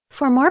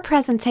For more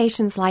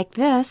presentations like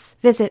this,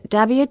 visit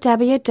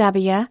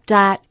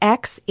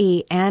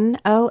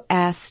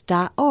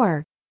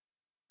www.xenos.org.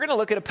 We're going to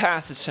look at a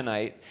passage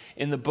tonight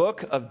in the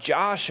book of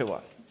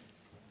Joshua.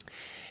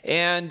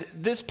 And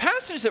this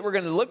passage that we're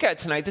going to look at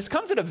tonight, this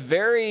comes at a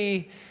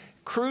very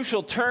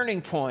crucial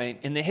turning point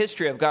in the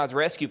history of God's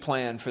rescue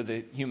plan for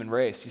the human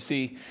race. You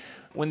see,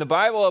 when the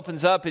Bible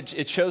opens up,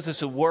 it shows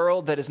us a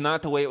world that is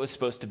not the way it was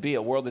supposed to be,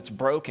 a world that's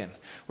broken,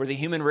 where the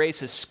human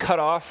race is cut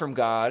off from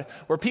God,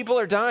 where people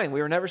are dying.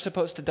 We were never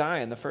supposed to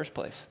die in the first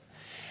place.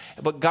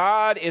 But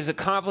God is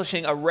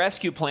accomplishing a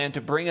rescue plan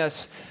to bring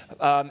us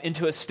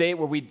into a state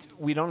where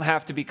we don't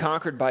have to be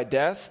conquered by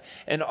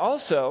death, and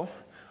also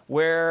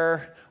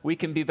where we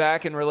can be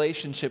back in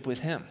relationship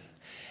with Him.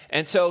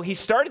 And so He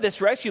started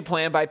this rescue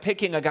plan by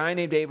picking a guy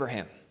named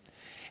Abraham.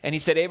 And He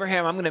said,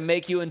 Abraham, I'm going to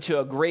make you into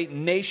a great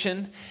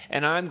nation,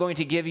 and I'm going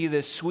to give you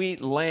this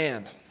sweet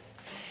land.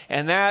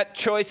 And that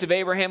choice of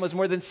Abraham was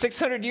more than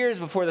 600 years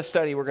before the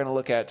study we're going to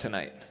look at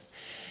tonight.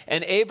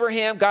 And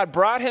Abraham, God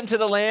brought him to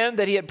the land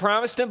that He had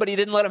promised him, but He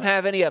didn't let him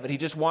have any of it. He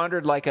just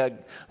wandered like a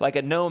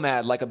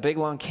nomad, like a big,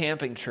 long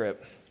camping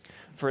trip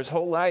for his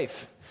whole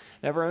life.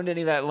 Never owned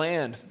any of that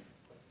land,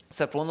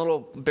 except one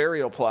little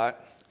burial plot.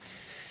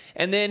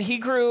 And then he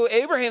grew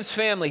Abraham's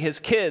family, his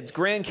kids,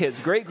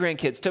 grandkids,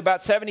 great-grandkids, to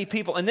about 70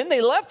 people. And then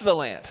they left the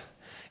land.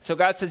 So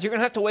God says, you're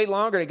going to have to wait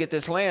longer to get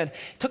this land.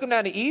 He took them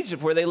down to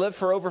Egypt, where they lived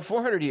for over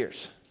 400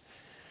 years.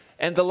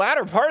 And the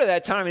latter part of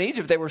that time in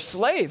Egypt, they were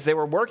slaves. They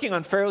were working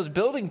on Pharaoh's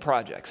building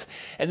projects.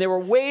 And they were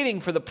waiting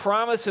for the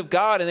promise of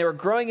God. And they were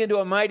growing into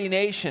a mighty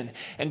nation.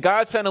 And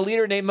God sent a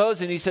leader named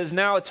Moses. And He says,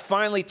 now it's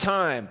finally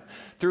time,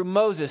 through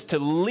Moses, to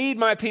lead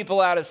my people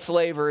out of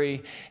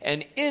slavery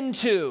and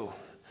into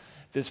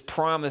this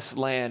promised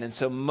land. And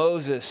so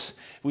Moses,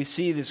 we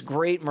see this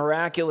great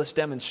miraculous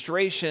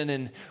demonstration,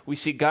 and we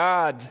see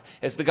God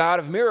as the God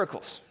of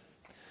miracles.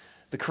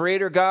 The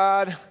Creator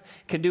God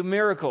can do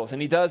miracles, and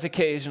He does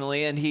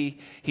occasionally, and he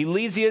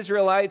leads the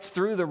Israelites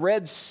through the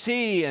Red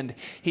Sea, and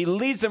He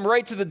leads them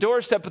right to the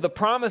doorstep of the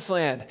promised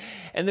land.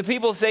 And the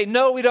people say,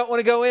 no, we don't want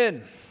to go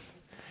in.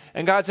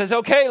 And God says,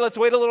 okay, let's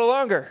wait a little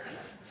longer.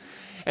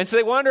 And so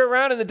they wander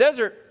around in the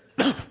desert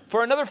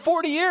for another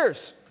 40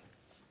 years.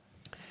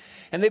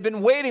 And they've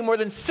been waiting more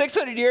than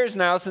 600 years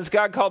now since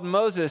God called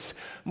Moses,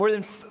 more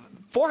than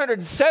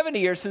 470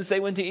 years since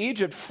they went to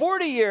Egypt,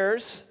 40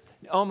 years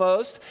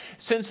almost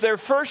since their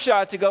first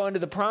shot to go into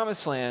the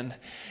promised land.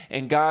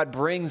 And God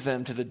brings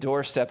them to the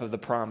doorstep of the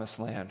promised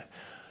land.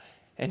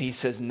 And He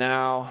says,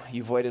 now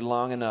you've waited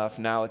long enough.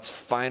 Now it's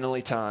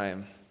finally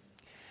time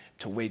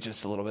to wait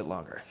just a little bit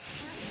longer.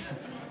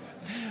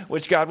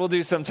 Which God will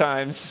do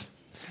sometimes.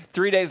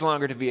 3 days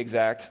longer to be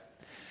exact.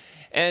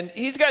 And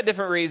He's got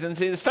different reasons.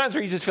 There's times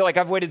where you just feel like,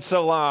 I've waited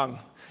so long,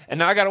 and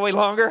now I got to wait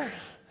longer.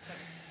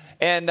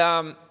 And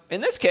in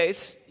this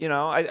case,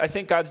 I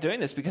think God's doing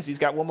this because He's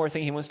got one more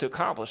thing He wants to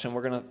accomplish, and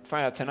we're going to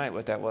find out tonight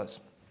what that was.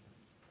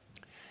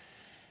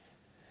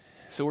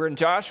 So we're in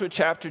Joshua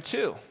chapter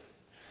 2.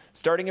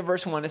 Starting in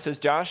verse 1, it says,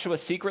 Joshua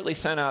secretly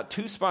sent out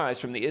 2 spies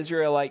from the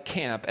Israelite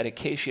camp at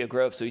Acacia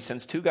Grove. So he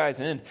sends 2 guys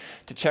in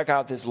to check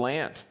out this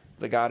land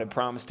that God had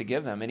promised to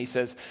give them. And he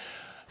says,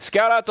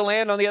 scout out the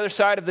land on the other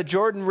side of the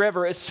Jordan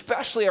River,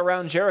 especially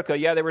around Jericho.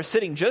 Yeah, they were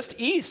sitting just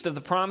east of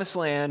the promised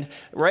land,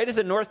 right at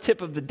the north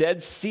tip of the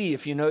Dead Sea,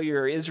 if you know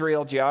your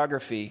Israel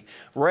geography,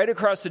 right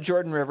across the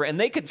Jordan River. And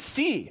they could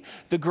see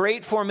the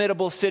great,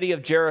 formidable city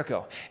of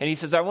Jericho. And he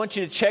says, I want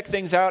you to check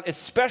things out.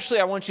 Especially,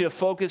 I want you to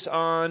focus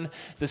on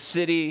the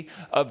city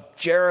of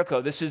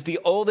Jericho. This is the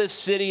oldest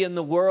city in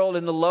the world,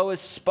 in the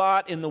lowest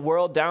spot in the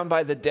world, down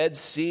by the Dead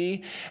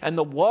Sea. And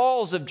the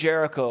walls of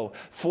Jericho,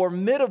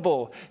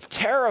 formidable,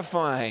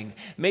 terrifying,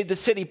 made the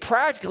city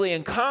practically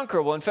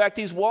unconquerable. In fact,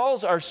 these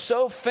walls are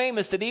so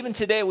famous that even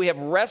today we have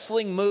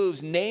wrestling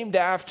moves named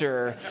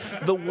after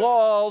the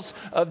walls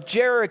of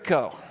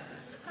Jericho.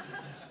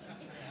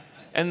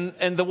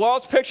 And the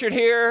walls pictured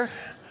here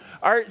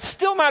are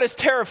still not as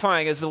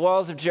terrifying as the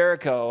walls of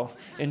Jericho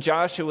in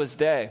Joshua's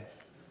day.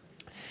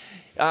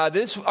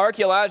 This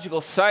archaeological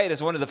site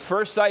is one of the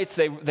first sites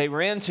they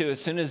ran to as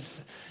soon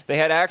as they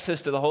had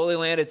access to the Holy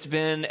Land. It's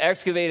been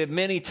excavated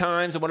many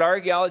times, and what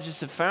archaeologists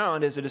have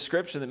found is a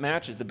description that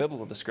matches the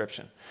biblical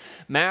description.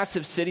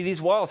 Massive city,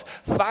 these walls,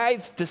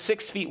 5 to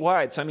 6 feet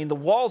wide. So, the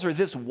walls are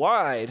this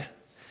wide,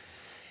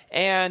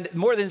 and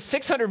more than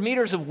 600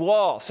 meters of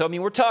wall. So,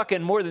 we're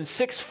talking more than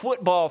 6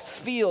 football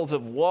fields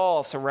of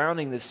wall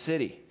surrounding this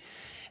city.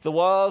 The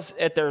walls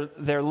at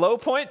their low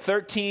point,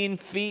 13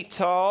 feet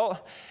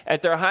tall.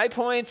 At their high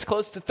points,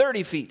 close to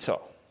 30 feet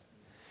tall.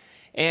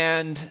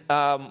 And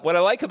what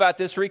I like about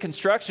this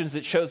reconstruction is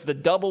it shows the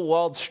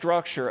double-walled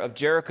structure of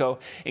Jericho,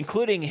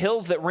 including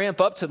hills that ramp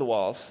up to the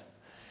walls,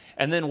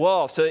 and then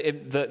walls. So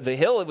the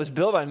hill it was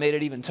built on made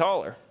it even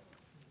taller.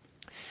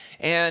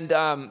 And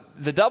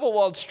the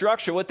double-walled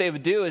structure, what they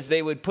would do is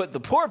they would put the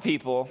poor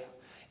people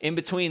in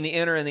between the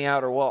inner and the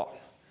outer wall.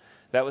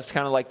 That was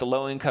kind of like the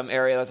low-income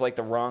area. That was like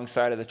the wrong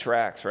side of the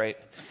tracks, right?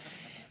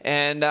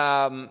 And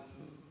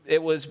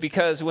it was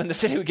because when the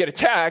city would get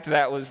attacked,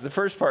 that was the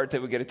first part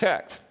that would get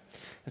attacked.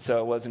 and so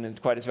it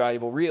wasn't quite as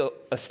valuable real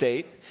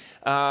estate.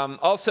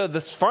 Also,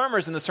 the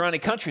farmers in the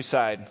surrounding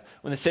countryside,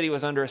 when the city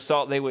was under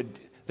assault, they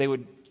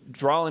would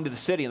draw into the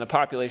city and the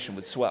population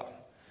would swell.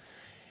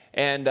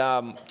 And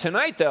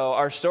tonight, though,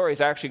 our story is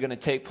actually going to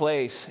take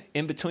place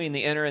in between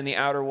the inner and the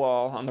outer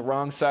wall, on the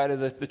wrong side of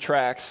the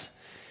tracks,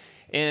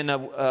 in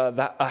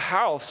a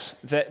house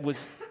that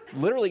was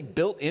literally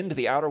built into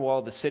the outer wall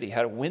of the city,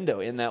 had a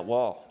window in that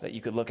wall that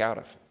you could look out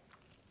of.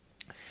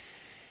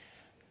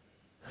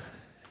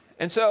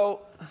 And so,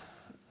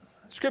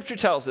 Scripture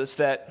tells us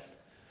that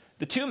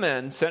the two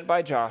men sent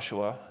by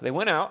Joshua, they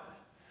went out,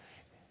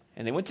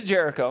 and they went to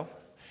Jericho,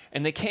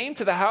 and they came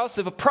to the house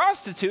of a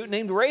prostitute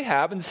named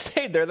Rahab and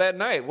stayed there that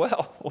night.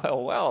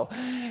 Well,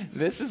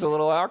 this is a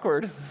little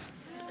awkward.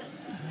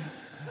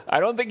 I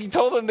don't think he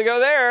told them to go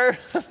there.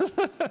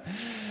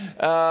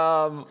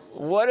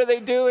 What are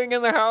they doing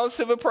in the house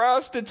of a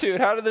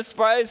prostitute? How did the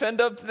spies end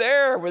up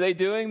there? Were they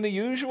doing the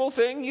usual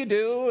thing you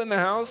do in the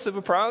house of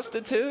a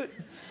prostitute?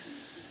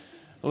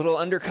 A little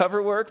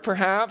undercover work,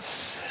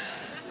 perhaps?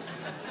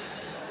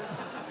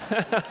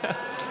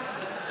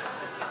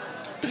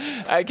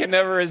 I can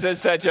never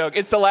resist that joke.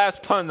 It's the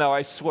last pun, though,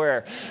 I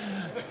swear.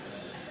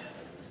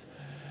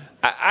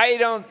 I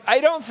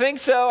don't think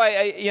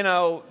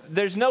so.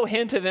 There's no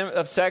hint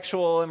of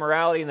sexual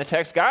immorality in the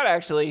text. God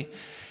actually,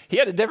 he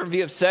had a different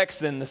view of sex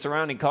than the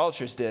surrounding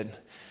cultures did. He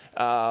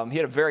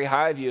had a very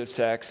high view of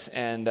sex,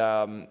 and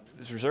it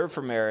was reserved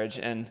for marriage.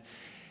 And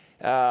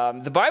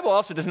the Bible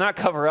also does not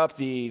cover up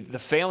the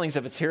failings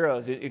of its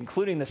heroes,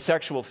 including the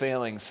sexual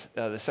failings,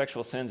 the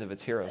sexual sins of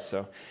its heroes.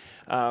 So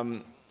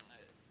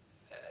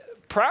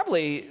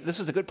probably this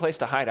was a good place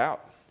to hide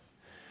out.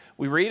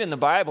 We read in the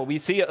Bible, we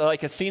see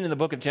like a scene in the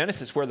book of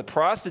Genesis where the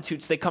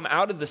prostitutes, they come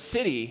out of the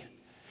city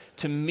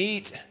to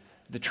meet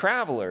the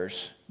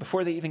travelers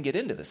before they even get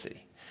into the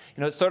city.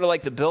 It's sort of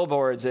like the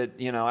billboards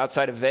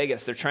outside of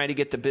Vegas. They're trying to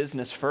get the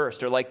business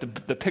first, or like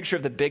the picture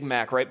of the Big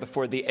Mac right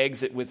before the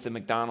exit with the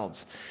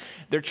McDonald's.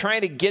 They're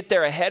trying to get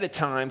there ahead of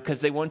time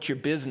because they want your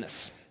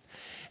business.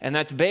 And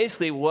that's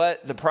basically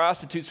what the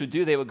prostitutes would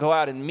do. They would go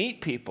out and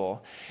meet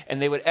people,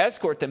 and they would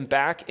escort them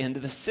back into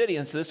the city.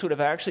 And so this would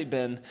have actually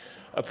been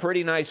a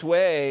pretty nice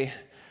way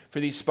for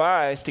these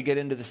spies to get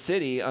into the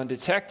city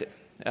undetected.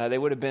 They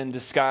would have been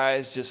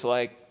disguised just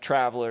like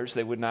travelers.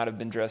 They would not have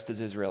been dressed as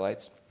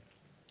Israelites.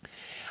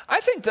 I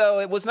think,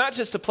 though, it was not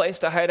just a place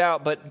to hide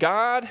out, but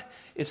God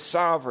is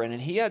sovereign,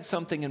 and he had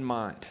something in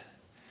mind.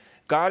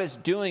 God is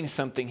doing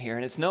something here,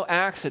 and it's no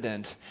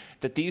accident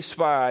that these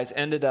spies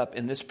ended up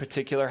in this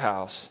particular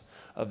house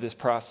of this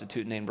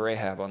prostitute named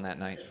Rahab on that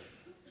night.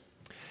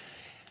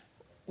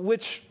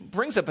 Which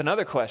brings up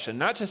another question.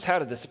 Not just how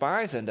did the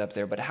spies end up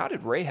there, but how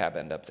did Rahab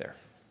end up there?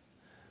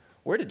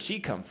 Where did she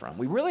come from?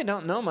 We really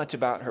don't know much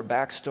about her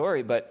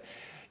backstory, but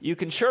you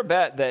can sure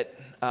bet that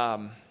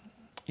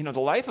the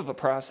life of a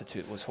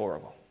prostitute was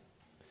horrible.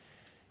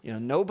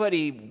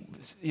 Nobody,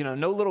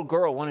 no little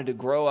girl wanted to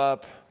grow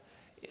up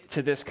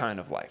to this kind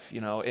of life.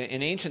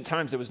 In ancient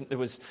times, there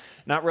was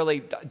not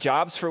really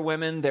jobs for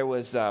women. There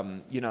was,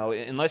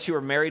 unless you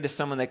were married to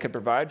someone that could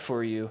provide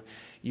for you,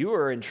 you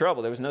were in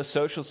trouble. There was no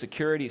social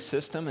security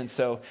system, and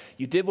so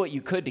you did what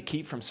you could to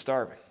keep from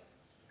starving.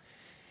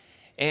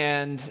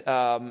 And,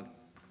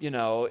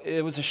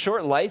 it was a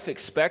short life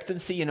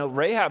expectancy.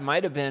 Rahab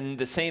might have been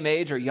the same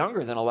age or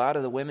younger than a lot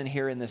of the women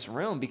here in this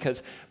room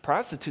because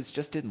prostitutes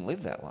just didn't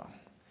live that long.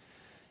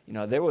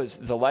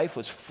 The life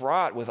was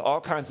fraught with all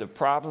kinds of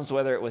problems,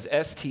 whether it was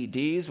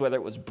STDs, whether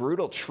it was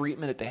brutal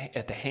treatment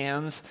at the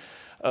hands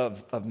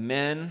of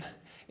men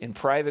in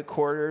private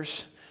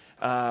quarters,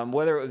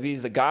 whether it would be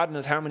the God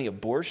knows how many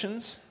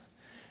abortions,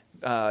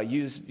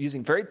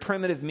 using very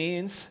primitive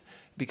means,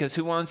 because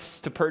who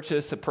wants to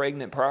purchase a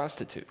pregnant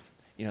prostitute?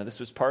 This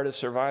was part of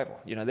survival.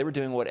 They were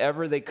doing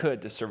whatever they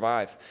could to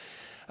survive.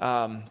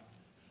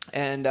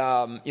 And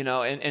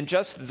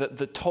just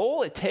the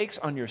toll it takes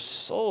on your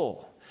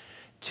soul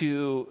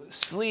to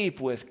sleep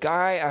with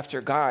guy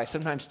after guy,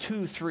 sometimes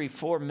 2, 3,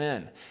 4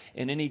 men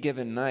in any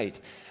given night.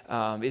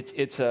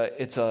 It's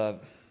a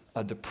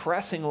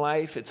depressing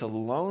life. It's a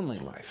lonely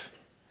life.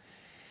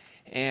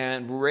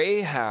 And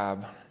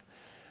Rahab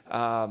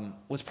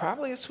was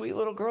probably a sweet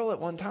little girl at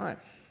one time,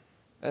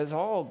 as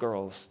all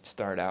girls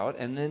start out.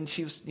 And then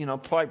she was,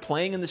 probably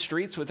playing in the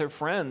streets with her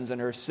friends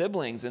and her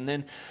siblings. And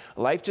then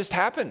life just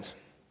happened.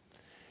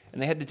 And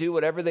they had to do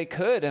whatever they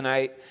could. And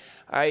I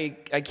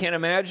can't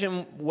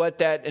imagine what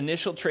that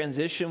initial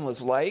transition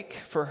was like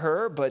for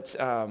her, but,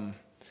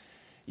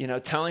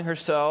 telling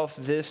herself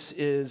this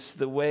is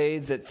the way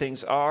that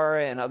things are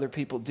and other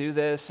people do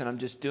this, and I'm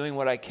just doing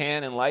what I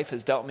can, and life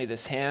has dealt me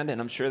this hand,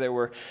 and I'm sure there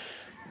were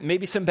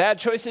maybe some bad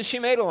choices she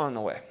made along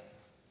the way,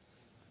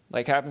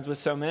 like happens with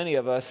so many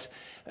of us,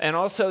 and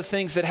also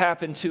things that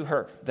happened to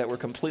her that were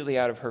completely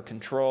out of her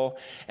control,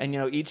 and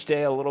each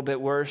day a little bit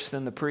worse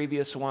than the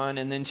previous one,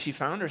 and then she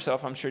found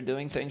herself, I'm sure,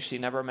 doing things she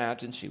never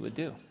imagined she would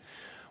do.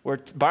 Where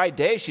by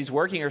day she's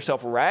working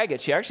herself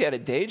ragged. She actually had a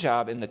day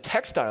job in the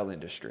textile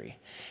industry,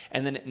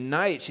 and then at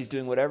night she's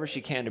doing whatever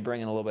she can to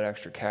bring in a little bit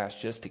extra cash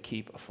just to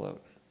keep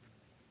afloat.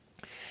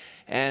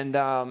 And,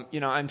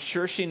 I'm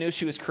sure she knew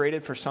she was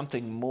created for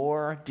something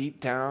more. Deep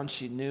down,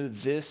 she knew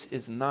this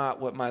is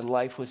not what my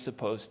life was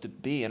supposed to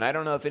be. And I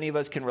don't know if any of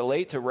us can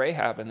relate to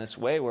Rahab in this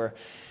way, where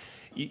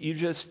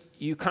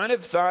you kind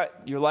of thought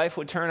your life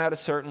would turn out a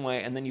certain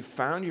way, and then you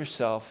found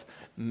yourself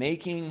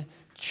making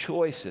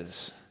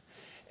choices,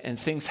 and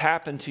things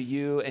happen to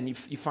you, and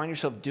you find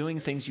yourself doing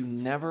things you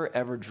never,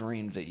 ever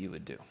dreamed that you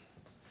would do.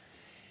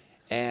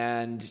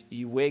 And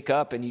you wake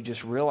up and you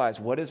just realize,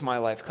 what has my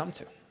life come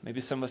to?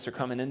 Maybe some of us are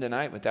coming in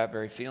tonight with that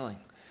very feeling.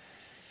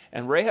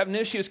 And Rahab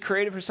knew she was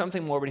created for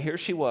something more, but here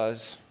she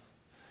was,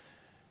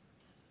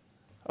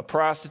 a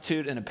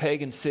prostitute in a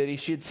pagan city.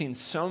 She had seen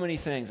so many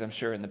things, I'm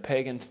sure, in the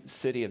pagan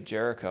city of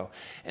Jericho.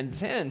 And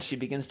then she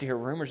begins to hear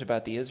rumors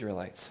about the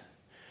Israelites.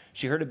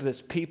 She heard of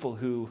this people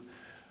who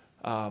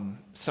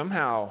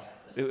somehow,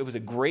 it was a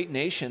great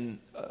nation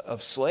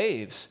of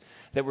slaves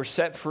that were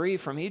set free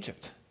from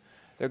Egypt.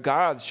 Their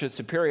gods showed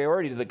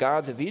superiority to the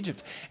gods of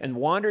Egypt. And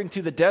wandering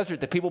through the desert,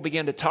 the people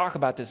began to talk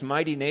about this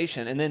mighty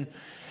nation. And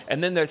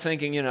then they're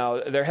thinking,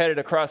 they're headed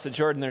across the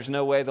Jordan. There's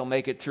no way they'll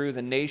make it through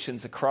the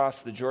nations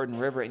across the Jordan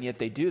River. And yet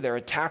they do. They're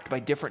attacked by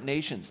different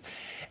nations.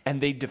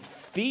 And they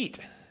defeat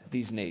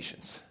these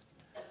nations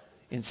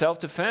in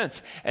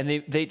self-defense. And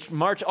they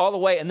march all the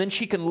way. And then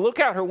she can look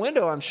out her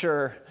window, I'm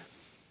sure,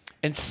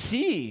 and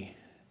see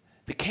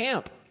the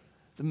camp.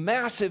 The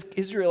massive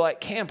Israelite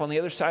camp on the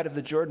other side of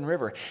the Jordan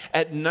River.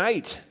 At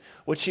night,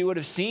 what she would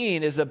have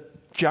seen is a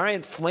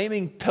giant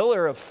flaming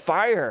pillar of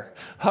fire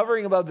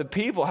hovering above the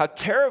people. How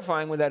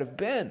terrifying would that have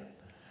been?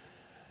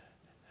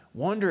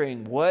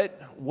 Wondering what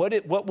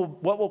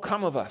will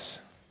come of us.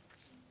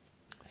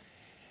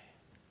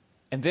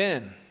 And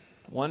then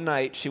one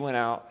night she went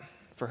out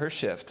for her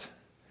shift,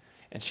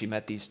 and she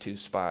met these two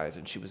spies,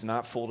 and she was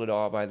not fooled at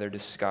all by their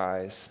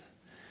disguise.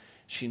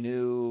 She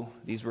knew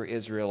these were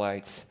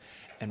Israelites.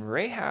 And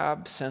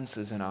Rahab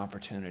senses an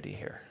opportunity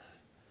here.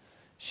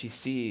 She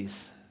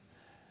sees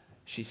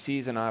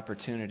an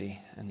opportunity,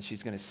 and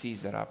she's going to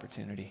seize that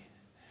opportunity.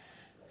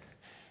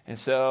 And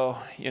so,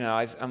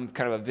 I'm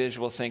kind of a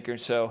visual thinker.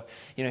 So,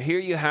 here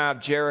you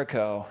have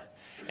Jericho,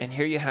 and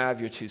here you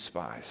have your two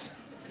spies.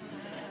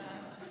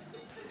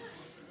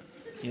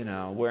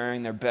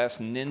 Wearing their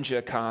best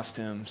ninja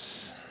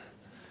costumes.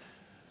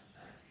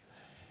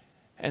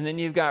 And then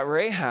you've got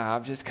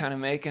Rahab just kind of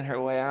making her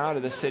way out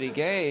of the city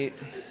gate.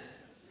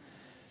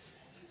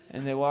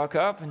 And they walk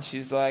up, and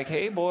she's like,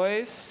 "Hey,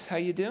 boys, how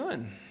you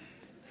doing?"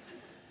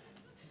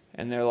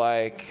 And they're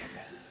like,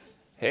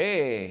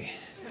 "Hey."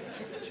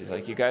 She's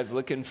like, "You guys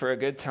looking for a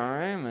good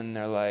time?" And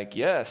they're like,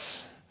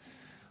 "Yes,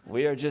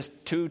 we are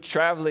just two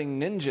traveling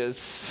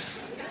ninjas."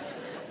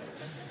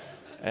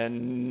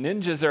 And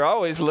ninjas are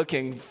always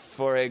looking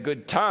for a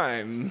good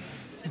time.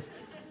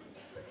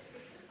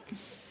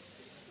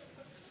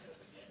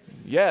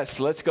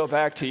 "Yes, let's go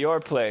back to your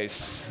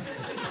place."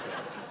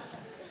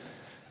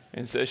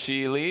 And so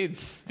she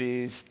leads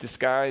these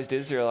disguised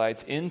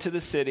Israelites into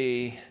the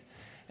city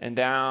and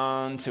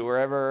down to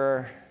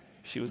wherever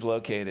she was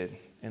located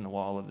in the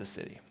wall of the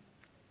city.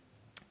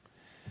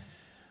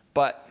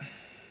 But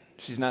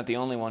she's not the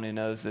only one who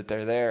knows that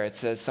they're there. It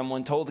says,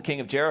 someone told the king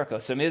of Jericho,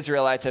 some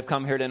Israelites have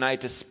come here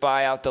tonight to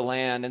spy out the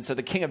land. And so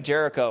the king of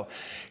Jericho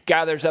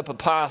gathers up a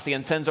posse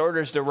and sends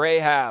orders to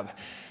Rahab.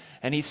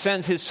 And he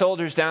sends his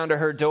soldiers down to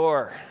her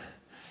door.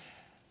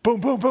 Boom,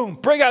 boom, boom.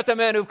 Bring out the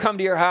men who've come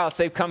to your house.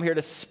 They've come here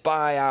to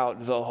spy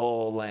out the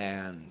whole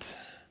land.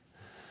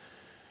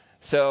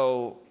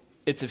 So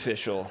it's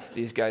official.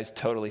 These guys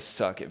totally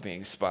suck at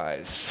being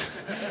spies.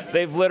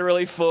 They've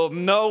literally fooled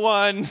no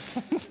one.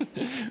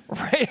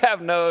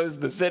 Rahab knows.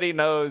 The city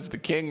knows. The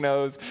king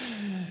knows.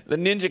 The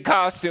ninja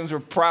costumes were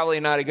probably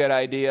not a good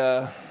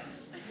idea.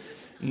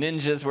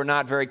 Ninjas were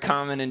not very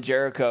common in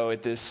Jericho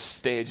at this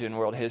stage in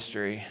world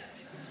history.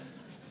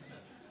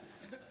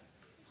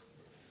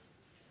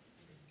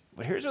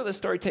 But here's where the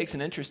story takes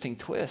an interesting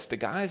twist. The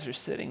guys are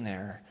sitting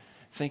there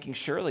thinking,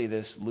 surely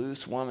this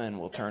loose woman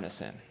will turn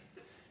us in.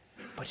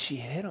 But she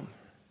hid them.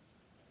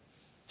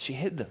 She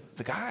hid them,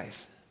 the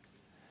guys.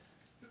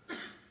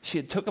 She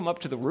had took them up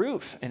to the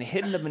roof and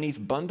hidden them beneath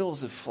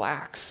bundles of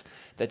flax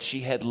that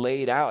she had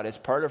laid out as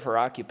part of her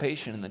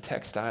occupation in the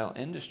textile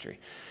industry.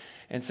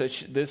 And so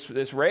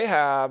this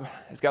Rahab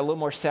has got a little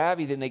more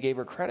savvy than they gave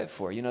her credit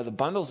for. The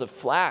bundles of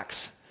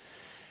flax.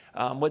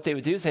 What they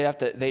would do is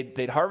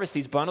they'd harvest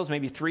these bundles,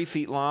 maybe 3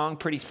 feet long,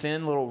 pretty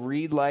thin, little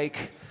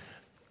reed-like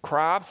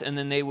crops, and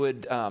then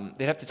they'd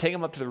have to take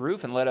them up to the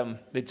roof and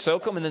they'd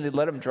soak them, and then they'd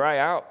let them dry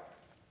out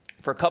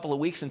for a couple of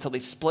weeks until they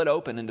split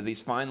open into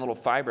these fine little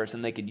fibers,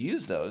 and they could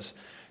use those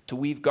to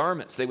weave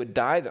garments. They would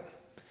dye them.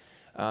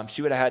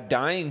 She would have had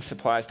dyeing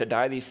supplies to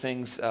dye these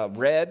things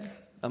red,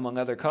 among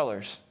other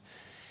colors.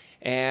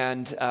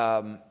 And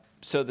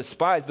so the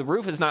spies, the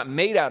roof is not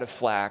made out of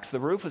flax. The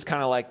roof was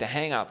kind of like the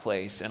hangout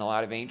place in a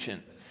lot of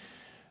ancient,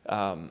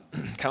 kind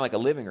of like a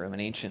living room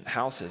in ancient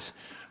houses.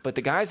 But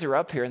the guys are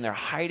up here and they're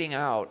hiding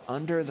out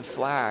under the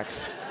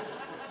flax.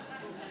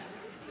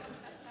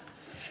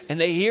 And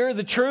they hear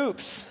the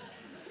troops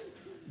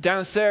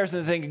downstairs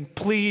and they're thinking,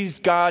 please,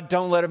 God,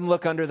 don't let him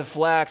look under the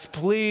flax.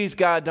 Please,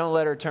 God, don't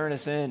let her turn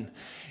us in.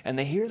 And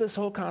they hear this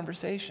whole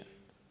conversation.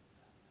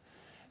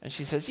 And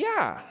she says,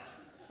 yeah,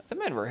 the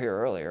men were here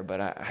earlier,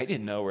 but I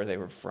didn't know where they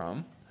were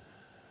from.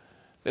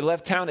 They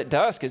left town at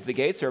dusk as the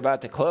gates are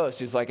about to close.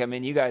 She's like, I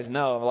mean, you guys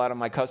know a lot of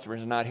my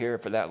customers are not here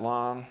for that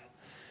long.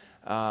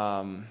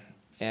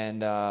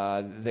 And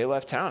they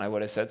left town. I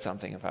would have said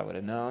something if I would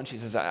have known. She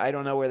says, I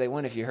don't know where they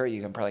went. If you hurry,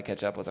 you can probably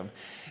catch up with them.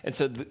 And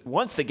so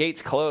once the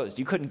gates closed,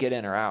 you couldn't get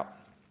in or out.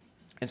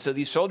 And so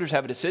these soldiers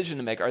have a decision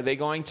to make. Are they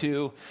going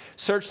to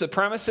search the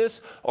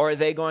premises, or are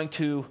they going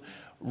to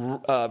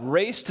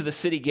race to the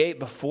city gate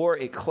before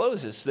it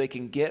closes so they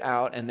can get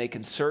out and they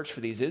can search for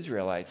these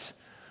Israelites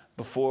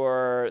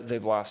before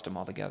they've lost them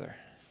altogether?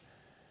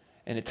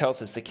 And it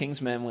tells us the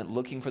king's men went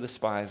looking for the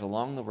spies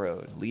along the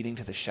road leading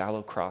to the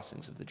shallow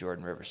crossings of the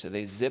Jordan River. So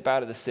they zip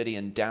out of the city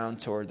and down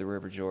toward the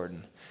River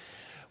Jordan,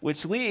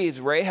 which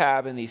leaves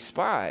Rahab and these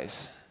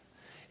spies.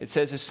 It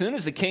says, as soon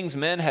as the king's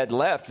men had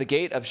left, the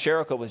gate of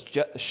Jericho was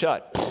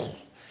shut.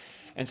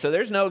 And so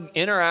there's no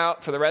in or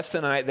out for the rest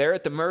of the night. They're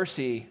at the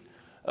mercy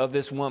of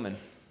this woman,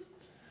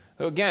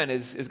 who again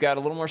is got a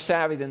little more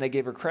savvy than they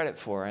gave her credit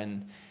for.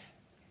 And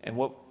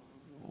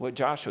what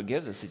Joshua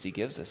gives us is he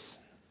gives us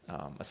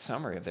a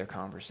summary of their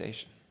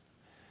conversation.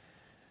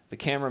 The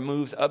camera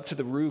moves up to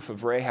the roof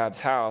of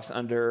Rahab's house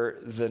under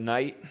the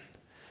night,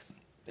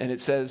 and it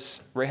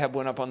says Rahab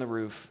went up on the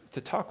roof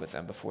to talk with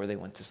them before they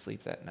went to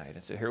sleep that night.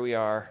 And so here we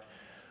are,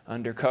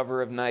 under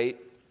cover of night,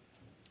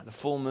 the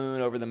full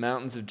moon over the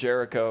mountains of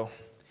Jericho.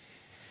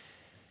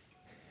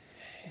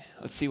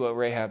 Let's see what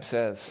Rahab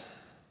says.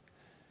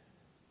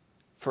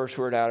 First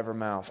word out of her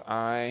mouth,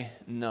 I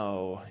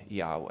know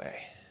Yahweh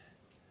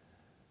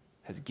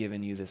has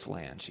given you this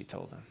land, she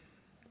told them.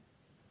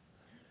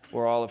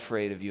 We're all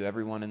afraid of you.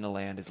 Everyone in the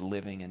land is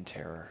living in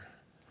terror.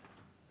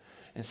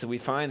 And so we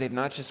find they've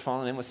not just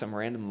fallen in with some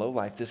random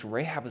lowlife. This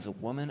Rahab is a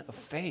woman of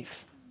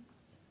faith.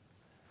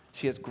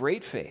 She has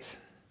great faith.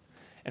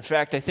 In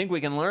fact, I think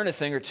we can learn a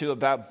thing or two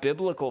about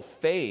biblical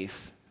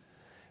faith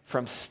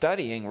from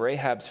studying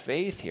Rahab's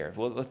faith here.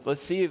 Well,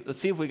 let's see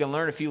if we can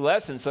learn a few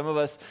lessons. Some of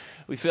us,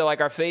 we feel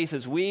like our faith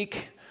is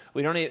weak.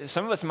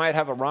 Some of us might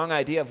have a wrong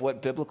idea of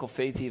what biblical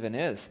faith even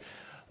is.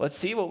 Let's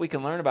see what we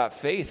can learn about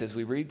faith as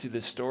we read through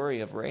the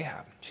story of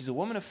Rahab. She's a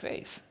woman of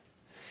faith.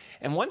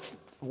 And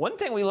one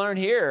thing we learn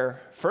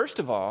here, first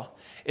of all,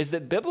 is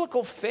that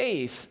biblical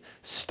faith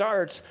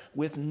starts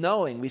with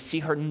knowing. We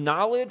see her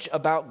knowledge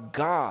about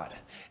God.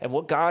 And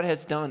what God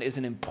has done is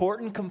an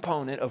important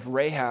component of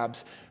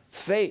Rahab's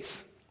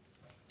faith.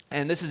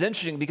 And this is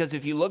interesting because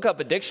if you look up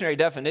a dictionary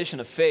definition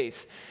of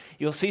faith,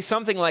 you'll see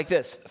something like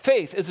this.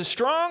 Faith is a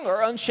strong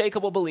or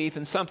unshakable belief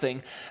in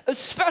something,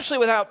 especially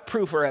without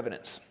proof or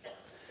evidence.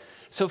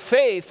 So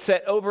faith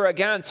set over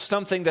against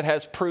something that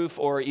has proof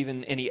or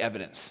even any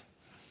evidence.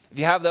 If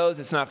you have those,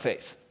 it's not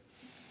faith.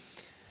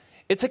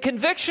 It's a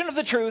conviction of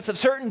the truth of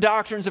certain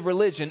doctrines of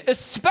religion,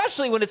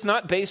 especially when it's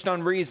not based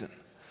on reason.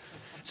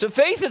 So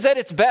faith is at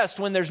its best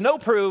when there's no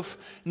proof,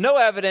 no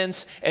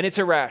evidence, and it's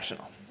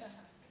irrational.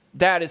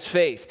 That is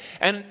faith.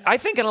 And I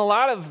think in a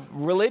lot of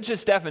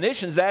religious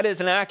definitions, that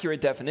is an accurate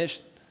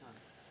definition.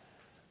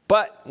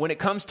 But when it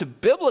comes to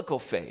biblical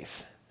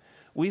faith,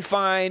 we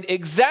find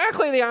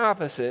exactly the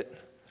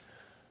opposite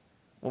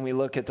when we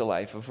look at the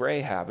life of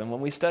Rahab and when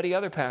we study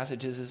other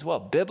passages as well.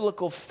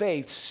 Biblical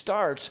faith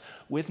starts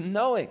with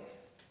knowing.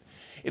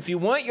 If you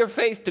want your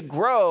faith to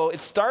grow,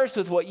 it starts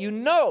with what you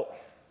know.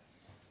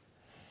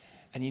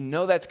 And you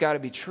know that's got to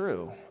be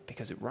true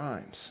because it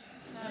rhymes.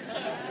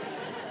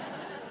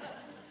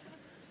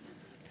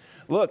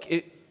 Look,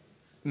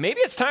 maybe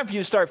it's time for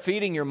you to start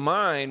feeding your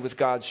mind with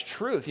God's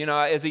truth. You know,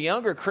 as a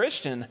younger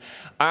Christian,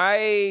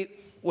 I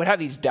would have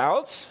these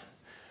doubts.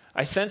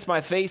 I sensed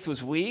my faith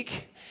was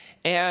weak,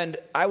 and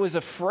I was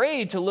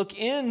afraid to look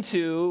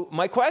into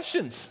my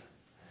questions.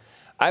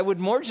 I would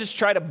more just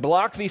try to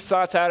block these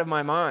thoughts out of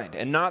my mind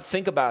and not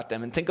think about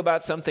them and think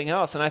about something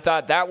else. And I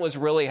thought that was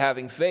really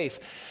having faith.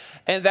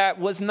 And that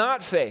was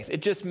not faith.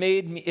 It just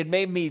made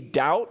me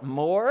doubt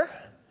more.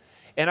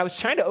 And I was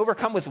trying to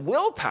overcome with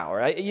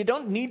willpower. You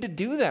don't need to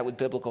do that with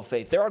biblical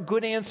faith. There are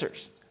good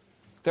answers.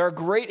 There are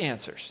great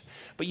answers.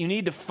 But you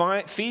need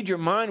to feed your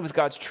mind with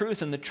God's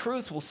truth, and the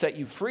truth will set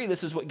you free.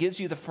 This is what gives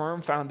you the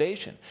firm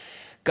foundation.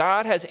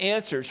 God has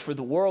answers for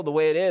the world the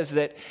way it is,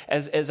 that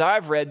as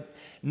I've read,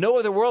 no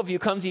other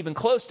worldview comes even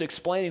close to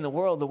explaining the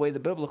world the way the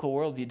biblical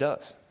worldview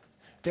does.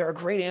 There are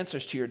great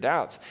answers to your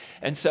doubts.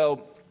 And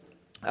so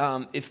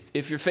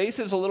if your faith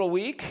is a little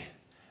weak,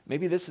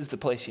 maybe this is the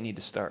place you need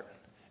to start.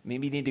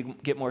 Maybe you need to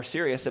get more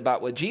serious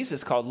about what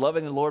Jesus called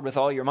loving the Lord with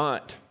all your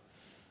mind.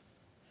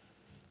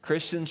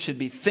 Christians should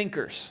be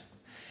thinkers.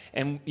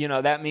 And,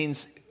 that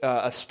means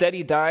a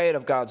steady diet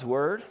of God's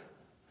Word,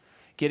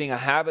 getting a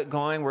habit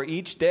going where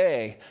each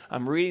day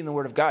I'm reading the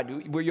Word of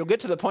God. Where you'll get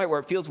to the point where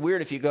it feels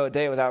weird if you go a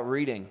day without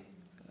reading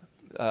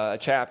a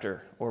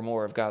chapter or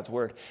more of God's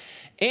Word.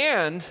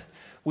 And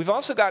We've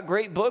also got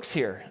great books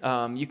here.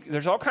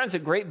 There's all kinds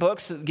of great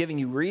books giving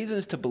you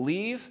reasons to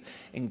believe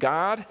in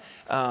God,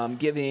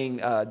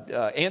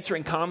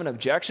 answering common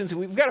objections.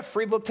 We've got a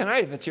free book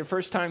tonight, if it's your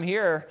first time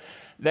here,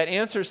 that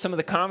answers some of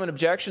the common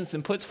objections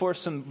and puts forth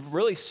some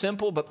really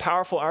simple but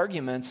powerful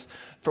arguments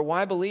for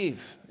why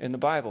believe in the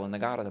Bible and the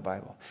God of the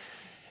Bible.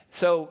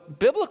 So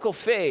biblical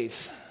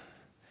faith,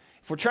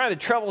 if we're trying to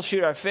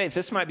troubleshoot our faith,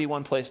 this might be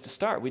one place to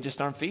start. We just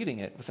aren't feeding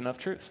it with enough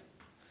truth.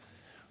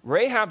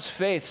 Rahab's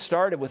faith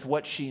started with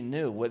what she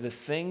knew, with the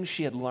things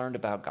she had learned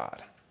about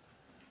God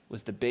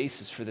was the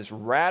basis for this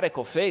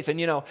radical faith.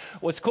 And,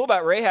 what's cool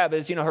about Rahab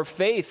is, her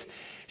faith,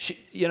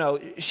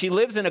 she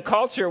lives in a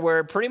culture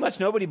where pretty much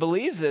nobody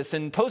believes this.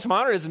 And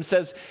postmodernism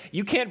says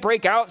you can't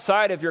break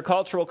outside of your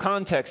cultural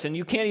context and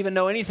you can't even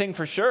know anything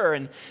for sure.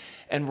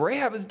 And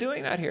Rahab is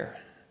doing that here.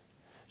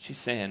 She's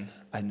saying,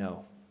 I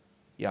know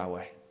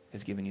Yahweh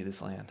has given you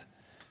this land.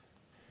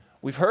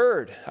 We've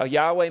heard how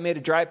Yahweh made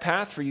a dry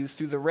path for you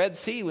through the Red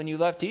Sea when you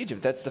left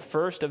Egypt. That's the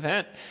first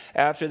event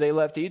after they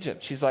left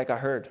Egypt. She's like, I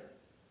heard.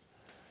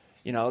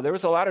 There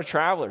was a lot of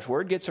travelers.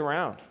 Word gets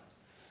around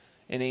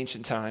in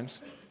ancient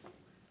times.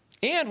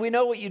 And we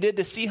know what you did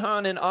to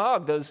Sihon and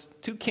Og, those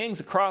two kings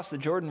across the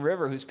Jordan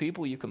River whose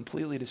people you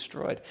completely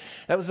destroyed.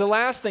 That was the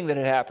last thing that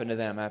had happened to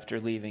them after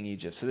leaving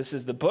Egypt. So this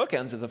is the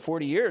bookends of the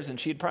 40 years, and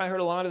she had probably heard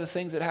a lot of the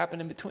things that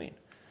happened in between.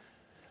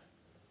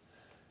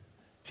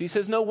 She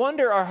says, no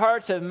wonder our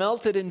hearts have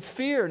melted in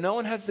fear. No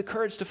one has the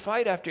courage to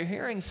fight after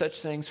hearing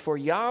such things, for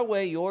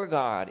Yahweh your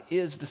God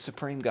is the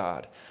supreme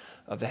God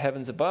of the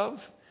heavens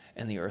above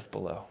and the earth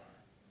below.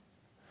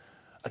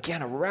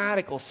 Again, a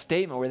radical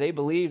statement where they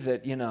believed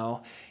that,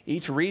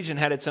 each region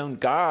had its own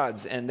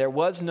gods and there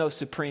was no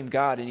supreme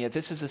God, and yet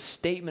this is a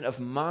statement of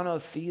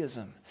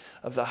monotheism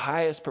of the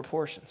highest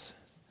proportions.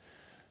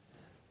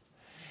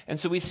 And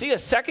so we see a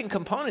second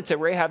component to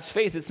Rahab's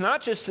faith. It's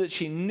not just that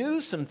she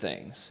knew some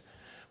things,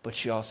 but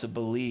she also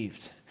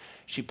believed.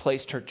 She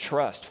placed her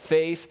trust.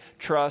 Faith,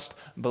 trust,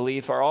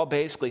 belief are all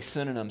basically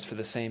synonyms for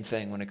the same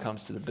thing when it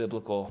comes to the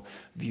biblical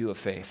view of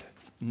faith.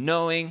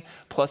 Knowing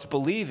plus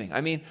believing.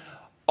 I mean,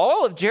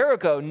 all of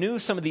Jericho knew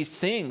some of these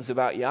things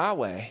about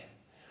Yahweh,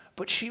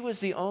 but she was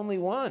the only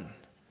one,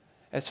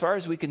 as far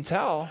as we can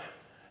tell,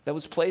 that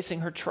was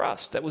placing her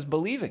trust, that was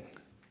believing.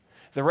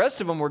 The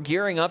rest of them were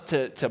gearing up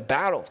to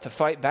battle, to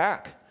fight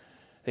back.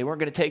 They weren't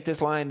going to take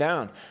this lying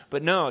down.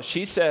 But no,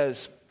 she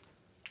says,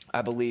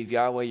 I believe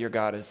Yahweh your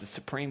God is the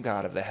supreme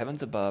God of the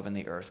heavens above and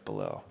the earth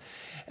below.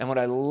 And what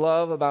I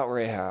love about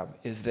Rahab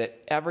is that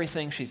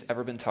everything she's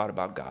ever been taught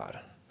about God,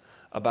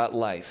 about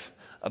life,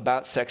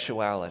 about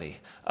sexuality,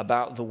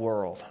 about the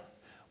world,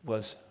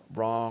 was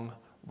wrong,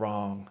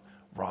 wrong,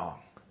 wrong.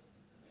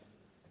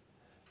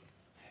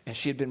 And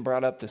she had been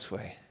brought up this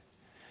way.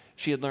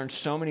 She had learned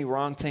so many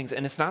wrong things.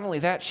 And it's not only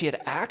that, she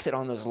had acted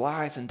on those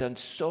lies and done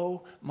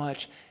so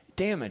much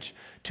damage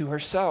to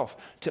herself,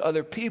 to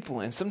other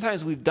people. And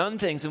sometimes we've done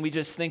things and we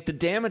just think the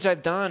damage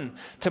I've done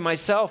to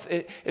myself,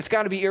 it's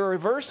got to be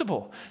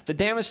irreversible. The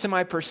damage to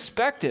my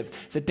perspective,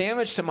 the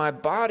damage to my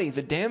body,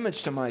 the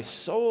damage to my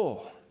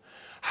soul.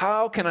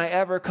 How can I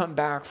ever come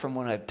back from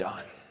what I've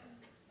done?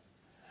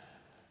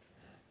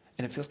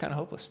 And it feels kind of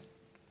hopeless.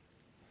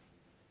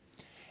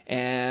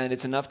 And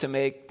it's enough to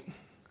make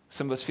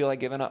some of us feel like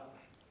giving up.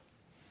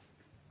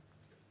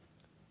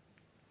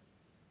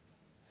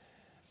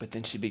 But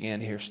then she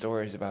began to hear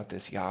stories about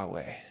this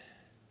Yahweh.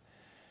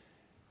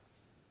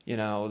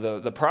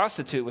 The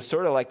prostitute was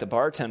sort of like the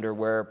bartender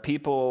where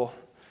people,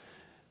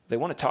 they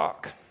want to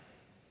talk.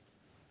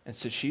 And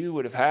so she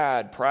would have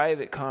had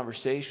private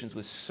conversations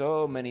with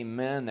so many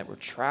men that were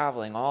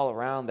traveling all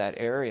around that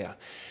area.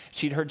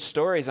 She'd heard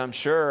stories, I'm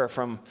sure,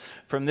 from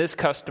this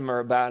customer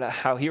about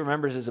how he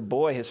remembers as a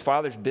boy his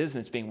father's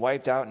business being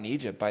wiped out in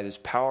Egypt by this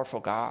powerful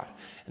God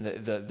and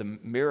the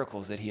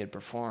miracles that he had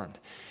performed.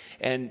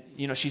 And,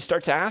 she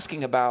starts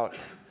asking about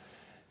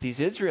these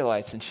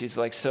Israelites, and she's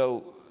like,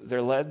 so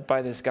they're led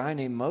by this guy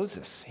named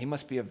Moses. He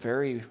must be a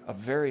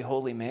very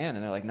holy man.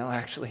 And they're like, no,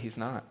 actually, he's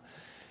not.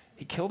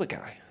 He killed a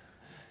guy.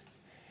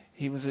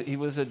 He was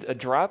a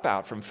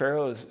dropout from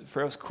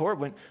Pharaoh's court.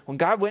 When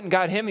God went and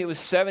got him, he was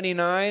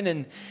 79,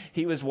 and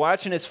he was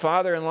watching his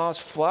father-in-law's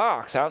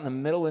flocks out in the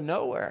middle of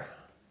nowhere.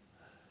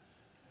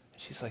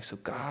 And she's like, so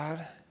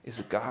God is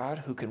a God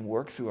who can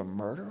work through a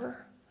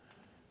murderer?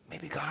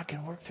 Maybe God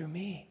can work through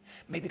me.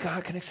 Maybe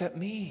God can accept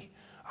me.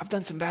 I've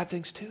done some bad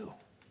things too.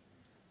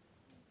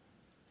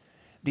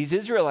 These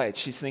Israelites,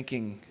 she's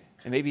thinking,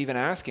 and maybe even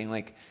asking,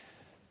 like,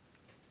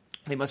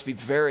 they must be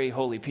very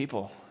holy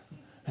people.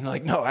 And they're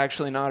like, no,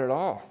 actually not at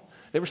all.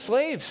 They were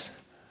slaves.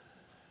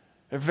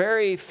 They're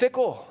very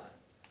fickle.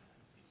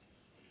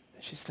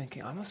 And she's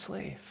thinking, I'm a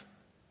slave.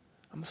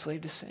 I'm a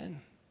slave to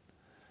sin.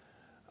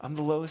 I'm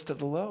the lowest of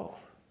the low.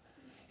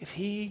 If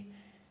he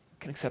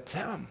can accept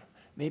them,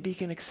 maybe he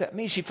can accept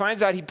me. She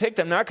finds out he picked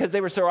them not because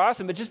they were so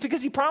awesome, but just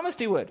because he promised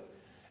he would.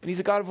 And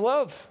he's a God of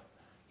love.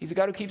 He's a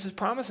God who keeps his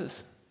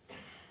promises.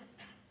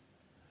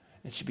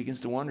 And she begins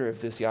to wonder if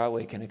this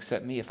Yahweh can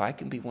accept me, if I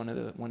can be one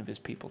of his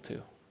people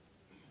too.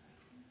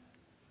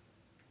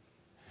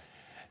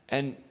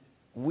 And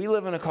we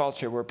live in a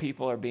culture where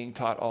people are being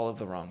taught all of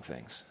the wrong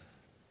things.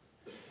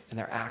 And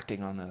they're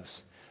acting on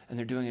those. And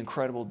they're doing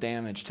incredible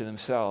damage to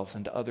themselves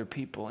and to other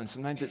people. And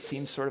sometimes it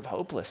seems sort of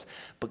hopeless.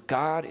 But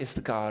God is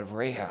the God of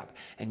Rahab.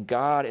 And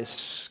God is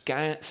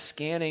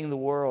scanning the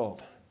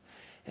world.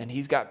 And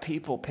he's got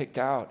people picked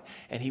out.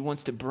 And he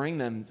wants to bring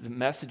them the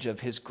message of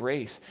his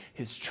grace,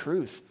 his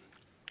truth.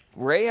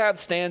 Rahab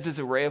stands as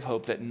a ray of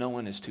hope that no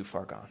one is too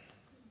far gone.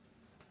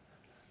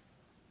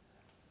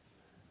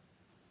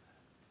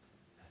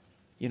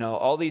 You know,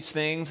 all these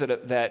things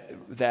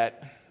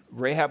that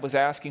Rahab was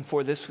asking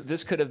for,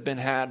 this could have been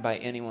had by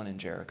anyone in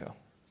Jericho.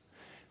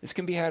 This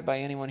can be had by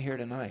anyone here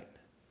tonight.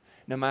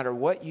 No matter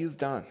what you've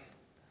done.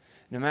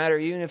 No matter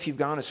even if you've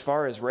gone as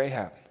far as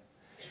Rahab.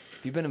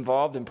 If you've been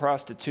involved in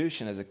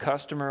prostitution as a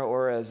customer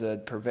or as a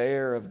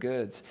purveyor of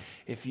goods.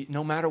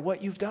 No matter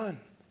what you've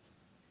done.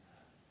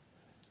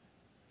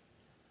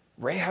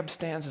 Rahab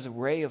stands as a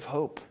ray of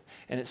hope.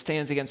 And it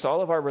stands against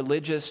all of our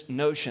religious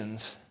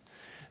notions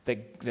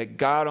that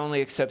God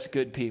only accepts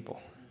good people.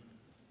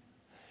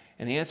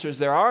 And the answer is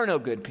there are no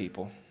good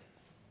people.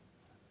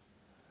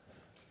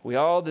 We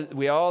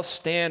all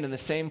stand in the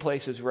same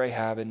place as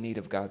Rahab in need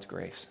of God's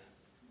grace.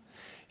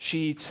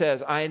 She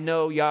says, I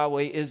know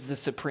Yahweh is the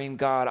supreme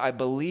God. I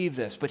believe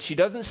this. But she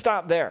doesn't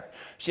stop there.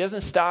 She doesn't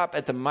stop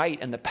at the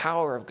might and the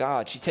power of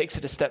God. She takes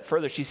it a step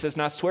further. She says,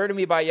 now swear to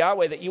me by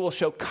Yahweh that you will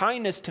show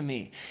kindness to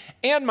me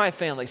and my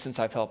family since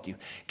I've helped you.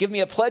 Give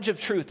me a pledge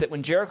of truth that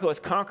when Jericho is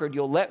conquered,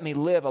 you'll let me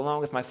live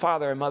along with my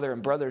father and mother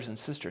and brothers and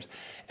sisters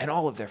and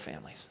all of their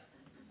families.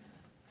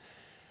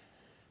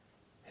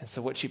 And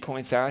so what she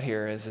points out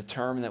here is a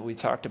term that we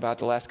talked about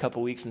the last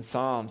couple weeks in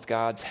Psalms,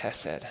 God's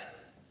hesed,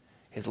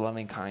 his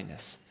loving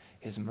kindness,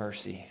 his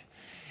mercy.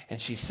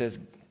 And she says,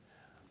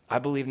 I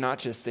believe not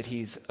just that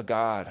he's a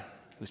God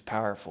who's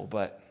powerful,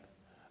 but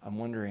I'm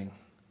wondering,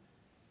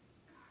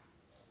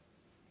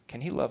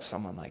 can he love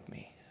someone like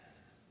me?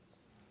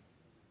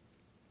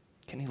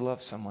 Can he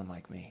love someone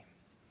like me?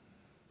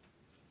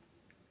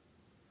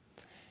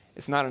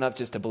 It's not enough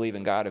just to believe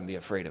in God and be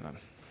afraid of him.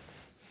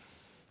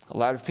 A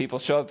lot of people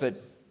show up at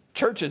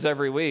churches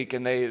every week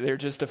and they're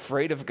just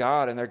afraid of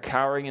God and they're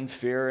cowering in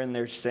fear and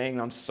they're saying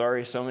I'm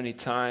sorry so many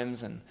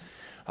times and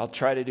I'll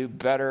try to do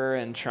better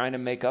and trying to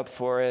make up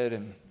for it,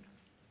 and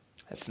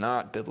that's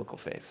not biblical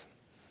faith.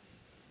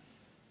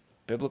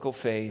 Biblical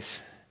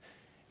faith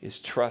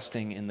is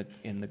trusting in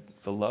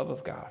the love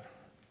of God.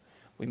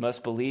 We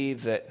must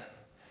believe that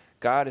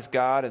God is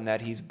God and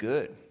that he's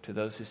good to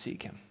those who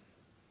seek him.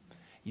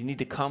 You need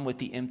to come with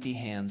the empty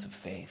hands of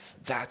faith.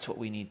 That's what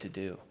we need to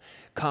do.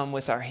 Come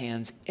with our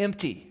hands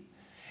empty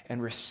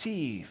and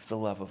receive the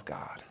love of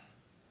God.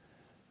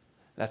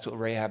 That's what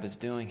Rahab is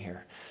doing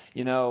here.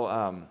 You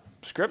know,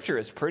 Scripture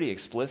is pretty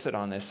explicit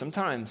on this.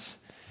 Sometimes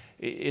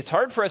it's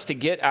hard for us to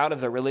get out of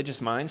the religious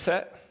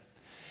mindset.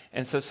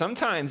 And so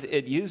sometimes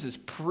it uses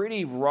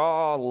pretty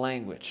raw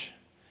language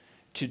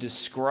to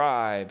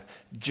describe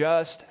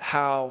just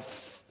how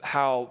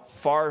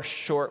far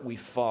short we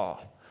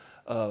fall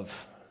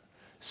of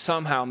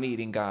somehow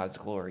meeting God's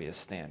glorious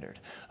standard.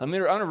 I'm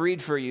going to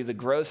read for you the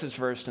grossest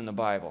verse in the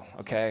Bible,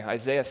 okay?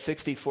 Isaiah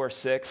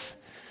 64:6.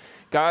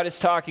 God is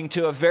talking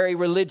to a very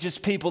religious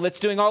people that's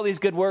doing all these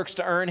good works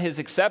to earn his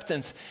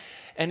acceptance.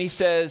 And he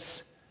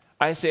says,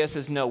 Isaiah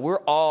says, no, we're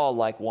all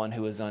like one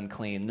who is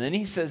unclean. And then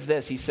he says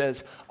this, he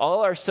says,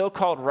 all our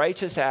so-called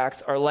righteous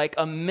acts are like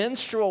a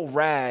menstrual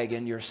rag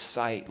in your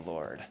sight,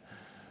 Lord.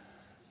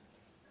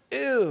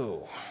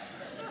 Ew.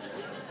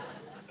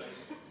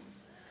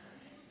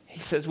 He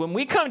says, when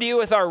we come to you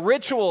with our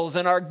rituals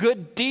and our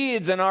good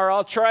deeds and our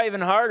I'll try even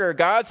harder,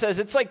 God says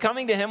it's like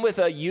coming to him with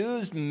a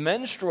used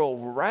menstrual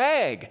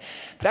rag.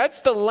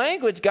 That's the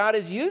language God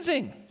is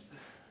using.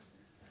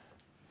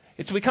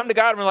 It's we come to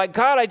God and we're like,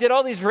 God, I did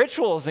all these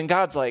rituals. And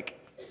God's like,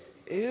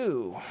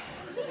 ew.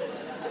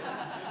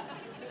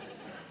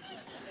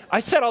 I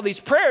said all these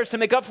prayers to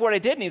make up for what I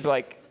did. And he's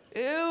like,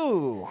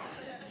 ew.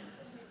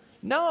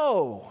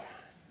 No.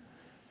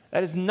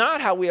 That is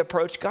not how we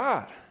approach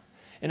God.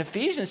 In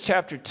Ephesians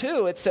chapter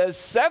 2, it says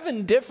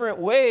 7 different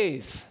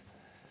ways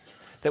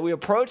that we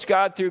approach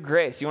God through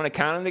grace. You want to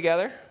count them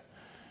together?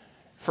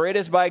 For it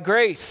is by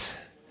grace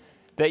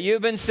that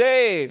you've been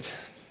saved.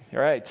 All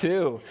right,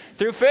 2.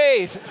 Through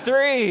faith,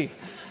 3.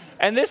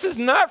 And this is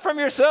not from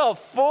yourself,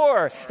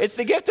 4. It's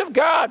the gift of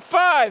God,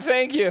 5.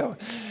 Thank you.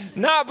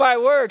 Not by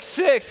works,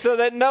 6. So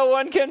that no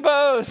one can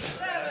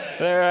boast.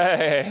 All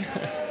right.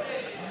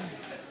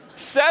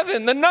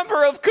 7, the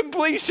number of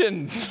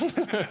completion.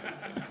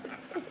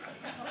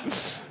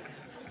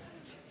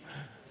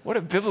 What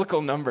a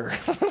biblical number.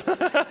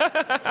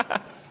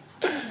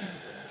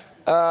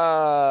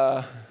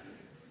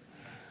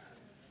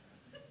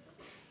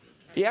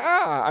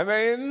 Yeah, I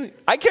mean,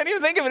 I can't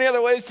even think of any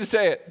other ways to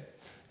say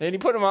it. And you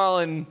put them all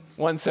in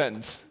one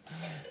sentence.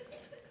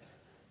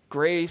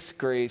 Grace,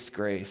 grace,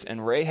 grace.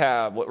 And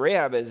Rahab, what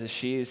Rahab is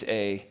she's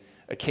a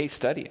case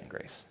study in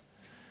grace.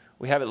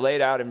 We have it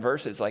laid out in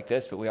verses like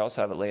this, but we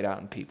also have it laid out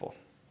in people.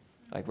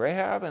 Like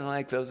Rahab and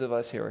like those of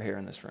us who are here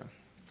in this room.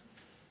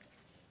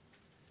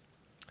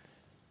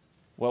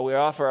 Well, we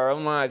offer our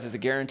own lives as a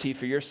guarantee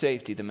for your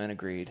safety, the men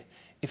agreed.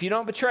 If you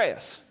don't betray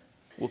us,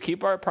 we'll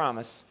keep our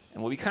promise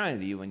and we'll be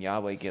kind to you when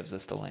Yahweh gives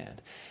us the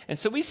land. And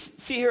so we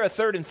see here a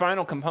third and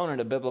final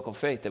component of biblical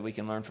faith that we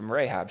can learn from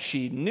Rahab.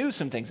 She knew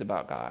some things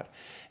about God,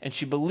 and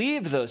she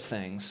believed those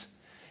things.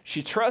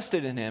 She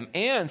trusted in him.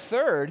 And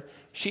third,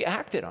 she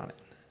acted on it.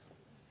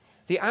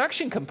 The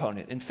action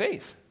component in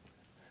faith.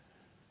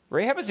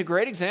 Rahab is a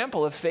great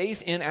example of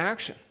faith in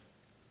action.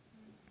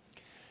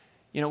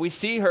 We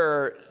see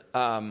her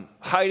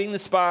hiding the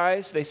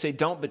spies. They say,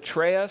 don't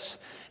betray us.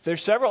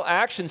 There's several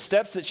action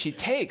steps that she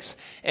takes.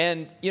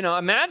 And,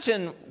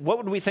 imagine what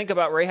would we think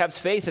about Rahab's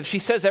faith if she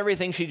says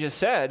everything she just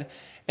said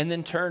and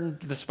then turned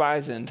the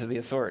spies into the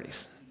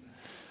authorities.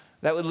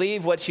 That would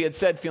leave what she had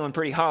said feeling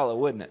pretty hollow,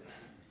 wouldn't it?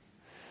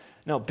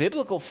 No,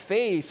 biblical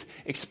faith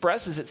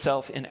expresses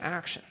itself in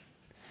action.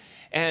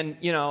 And,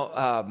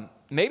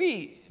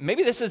 maybe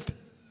this is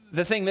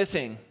the thing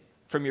missing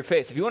from your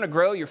faith. If you want to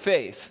grow your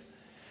faith,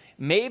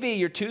 maybe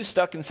you're too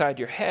stuck inside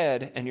your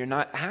head and you're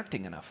not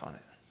acting enough on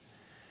it.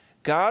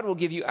 God will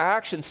give you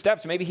action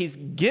steps. Maybe he's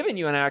given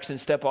you an action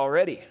step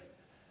already.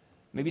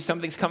 Maybe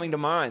something's coming to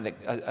mind,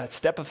 a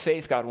step of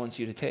faith God wants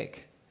you to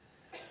take.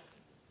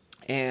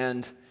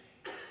 And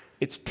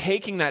it's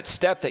taking that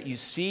step that you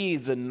see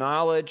the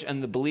knowledge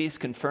and the beliefs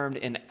confirmed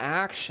in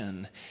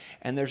action.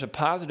 And there's a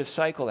positive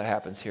cycle that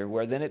happens here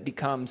where then it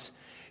becomes,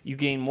 you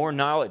gain more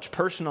knowledge,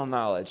 personal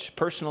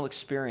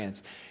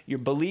experience. Your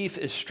belief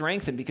is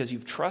strengthened because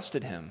you've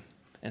trusted him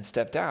and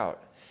stepped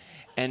out.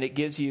 And it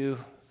gives you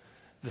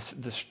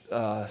this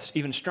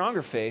even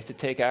stronger faith to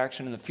take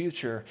action in the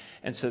future.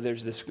 And so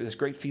there's this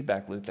great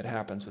feedback loop that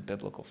happens with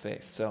biblical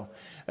faith. So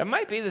that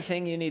might be the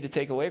thing you need to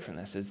take away from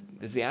this is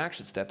the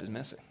action step is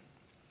missing.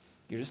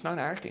 You're just not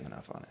acting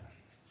enough on it.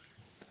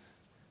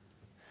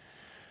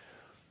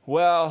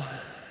 Well,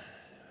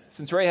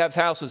 since Rahab's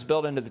house was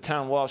built into the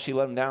town wall, she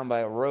let him down by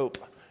a rope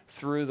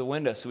through the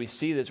window. So we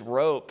see this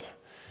rope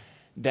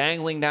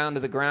dangling down to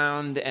the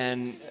ground,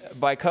 and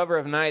by cover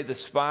of night, the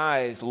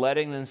spies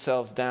letting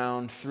themselves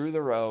down through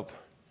the rope.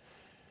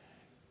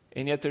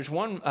 And yet there's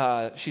one,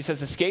 she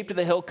says, escape to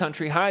the hill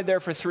country, hide there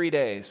for 3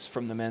 days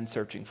from the men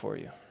searching for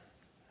you.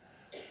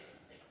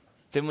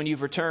 Then when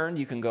you've returned,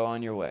 you can go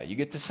on your way. You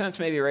get the sense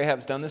maybe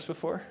Rahab's done this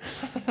before.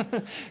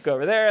 Go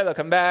over there, they'll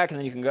come back, and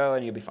then you can go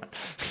and you'll be fine.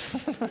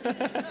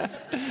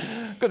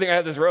 Good thing I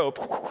have this rope.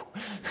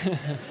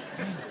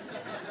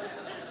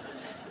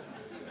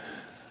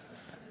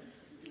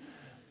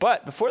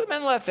 But before the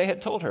men left, they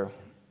had told her,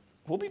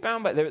 we'll be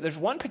bound by, there's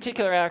one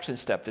particular action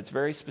step that's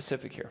very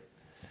specific here.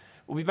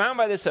 We'll be bound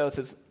by this oath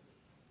is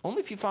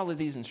only if you follow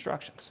these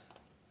instructions.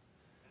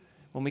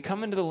 When we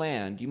come into the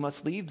land, you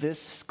must leave this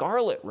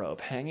scarlet rope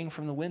hanging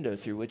from the window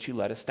through which you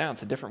let us down.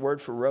 It's a different word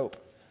for rope.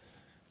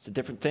 It's a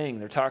different thing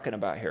they're talking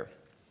about here.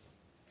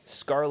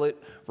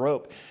 Scarlet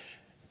rope.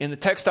 In the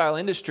textile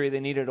industry, they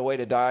needed a way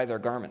to dye their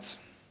garments.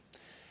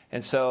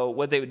 And so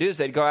what they would do is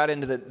they'd go out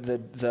into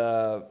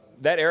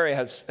that area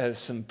has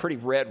some pretty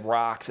red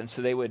rocks, and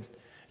so they would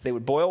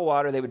boil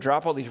water, they would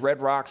drop all these red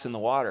rocks in the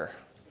water,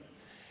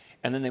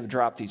 and then they would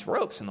drop these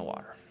ropes in the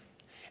water.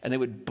 And they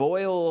would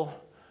boil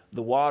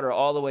the water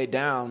all the way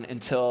down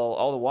until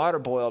all the water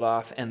boiled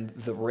off and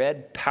the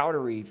red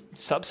powdery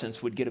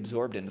substance would get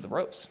absorbed into the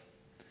ropes.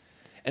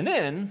 And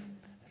then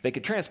they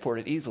could transport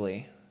it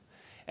easily.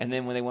 And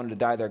then when they wanted to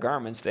dye their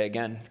garments, they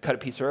again cut a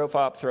piece of rope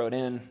up, throw it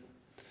in,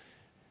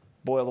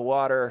 boil the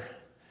water,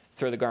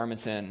 throw the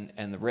garments in,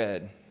 and the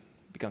red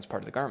becomes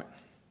part of the garment.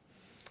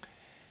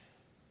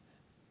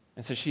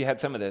 And so she had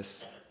some of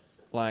this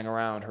lying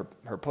around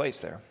her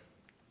place there.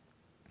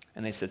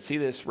 And they said, see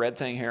this red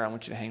thing here? I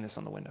want you to hang this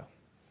on the window.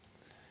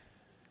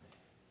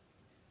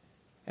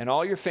 And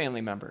all your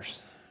family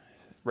members,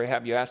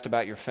 Rahab, you asked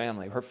about your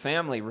family. Her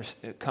family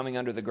coming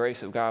under the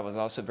grace of God was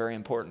also very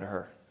important to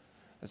her.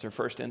 That's her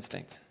first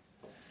instinct.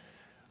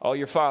 All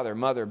your father,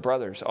 mother,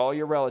 brothers, all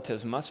your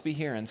relatives must be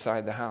here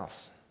inside the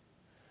house.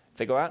 If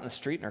they go out in the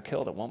street and are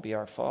killed, it won't be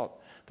our fault.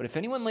 But if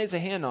anyone lays a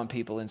hand on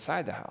people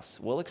inside the house,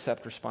 we'll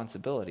accept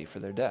responsibility for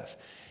their death.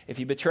 If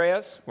you betray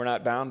us, we're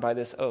not bound by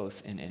this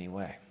oath in any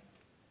way.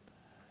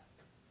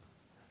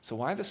 So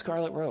why the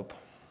scarlet rope?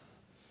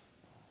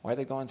 Why are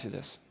they going through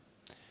this?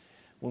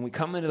 When we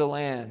come into the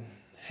land,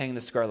 hang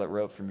the scarlet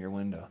rope from your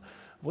window.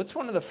 What's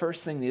one of the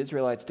first things the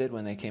Israelites did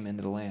when they came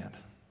into the land?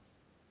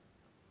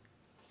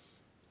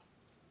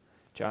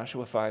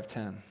 Joshua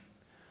 5:10.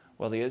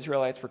 While the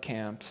Israelites were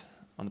camped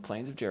on the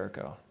plains of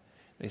Jericho,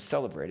 they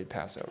celebrated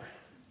Passover.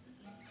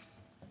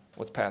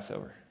 What's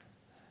Passover?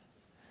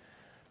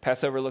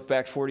 Passover looked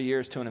back 40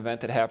 years to an event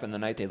that happened the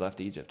night they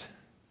left Egypt.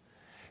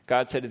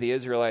 God said to the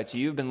Israelites,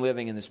 you've been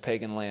living in this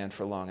pagan land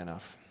for long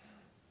enough.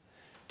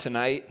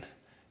 Tonight,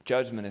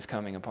 judgment is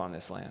coming upon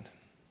this land.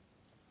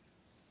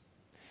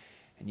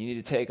 And you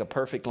need to take a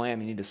perfect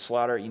lamb, you need to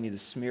slaughter it, you need to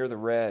smear the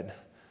red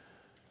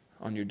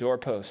on your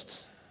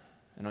doorposts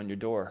and on your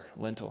door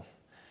lintel.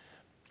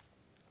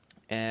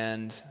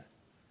 And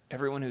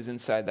everyone who's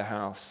inside the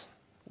house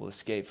will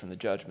escape from the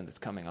judgment that's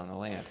coming on the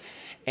land.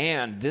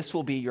 And this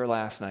will be your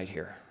last night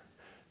here.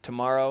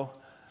 Tomorrow,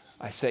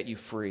 I set you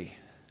free.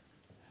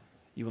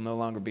 You will no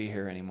longer be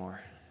here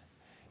anymore.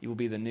 You will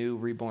be the new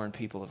reborn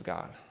people of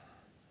God.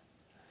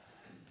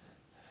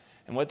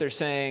 And what they're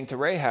saying to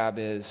Rahab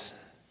is,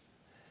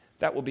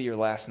 that will be your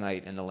last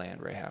night in the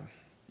land, Rahab.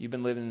 You've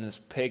been living in this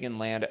pagan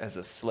land as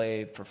a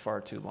slave for far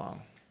too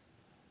long.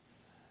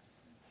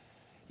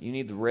 You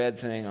need the red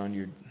thing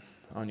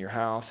on your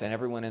house, and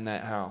everyone in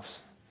that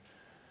house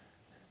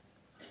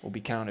will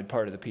be counted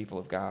part of the people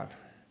of God.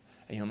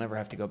 And you'll never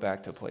have to go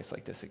back to a place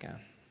like this again.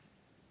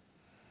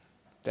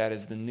 That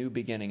is the new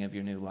beginning of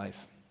your new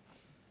life.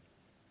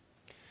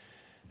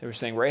 They were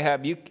saying,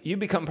 Rahab, you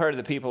become part of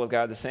the people of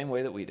God the same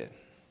way that we did.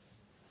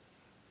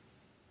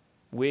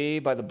 We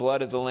by the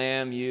blood of the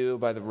Lamb, you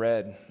by the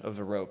red of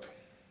the rope.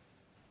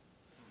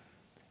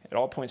 It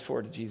all points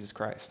forward to Jesus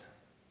Christ,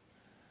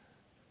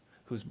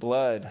 whose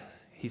blood,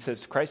 he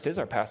says, Christ is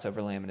our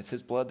Passover lamb, and it's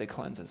his blood that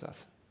cleanses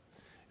us.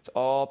 It's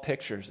all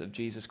pictures of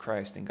Jesus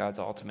Christ and God's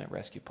ultimate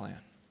rescue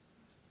plan.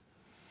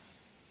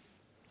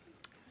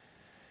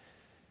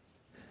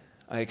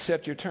 I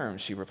accept your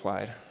terms, she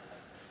replied,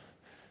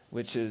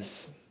 which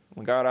is,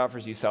 when God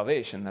offers you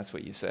salvation, that's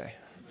what you say.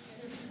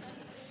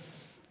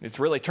 It's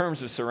really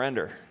terms of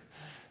surrender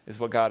is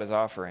what God is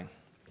offering.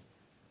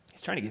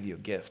 He's trying to give you a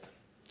gift.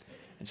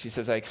 And she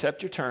says, I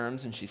accept your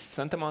terms, and she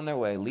sent them on their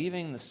way,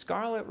 leaving the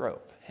scarlet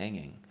rope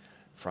hanging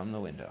from the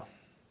window.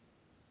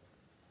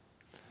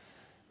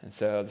 And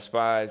so the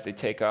spies, they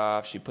take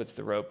off. She puts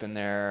the rope in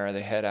there.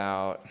 They head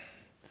out.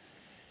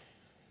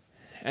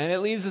 And it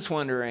leaves us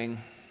wondering,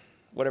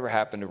 whatever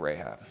happened to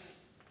Rahab?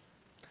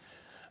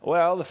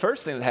 Well, the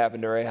first thing that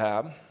happened to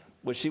Rahab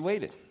was she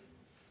waited.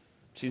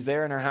 She's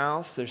there in her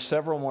house. There's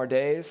several more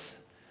days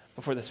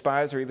before the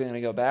spies are even going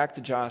to go back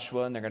to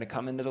Joshua, and they're going to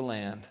come into the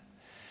land.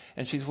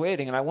 And she's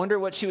waiting. And I wonder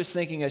what she was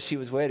thinking as she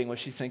was waiting. Was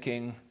she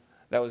thinking,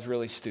 that was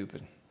really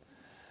stupid?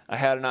 I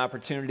had an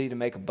opportunity to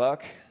make a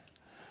buck.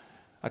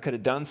 I could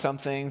have done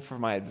something for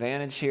my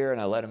advantage here, and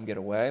I let him get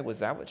away. Was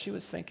that what she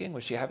was thinking?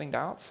 Was she having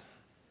doubts?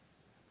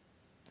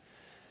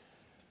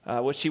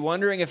 Was she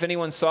wondering if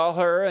anyone saw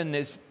her, and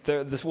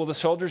will the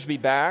soldiers be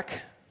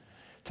back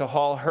to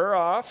haul her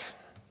off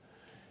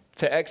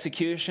to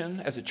execution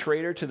as a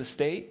traitor to the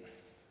state?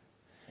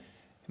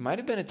 It might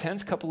have been a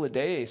tense couple of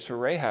days for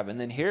Rahab.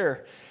 And then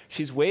here,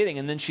 she's waiting,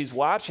 and then she's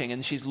watching,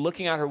 and she's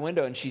looking out her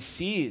window, and she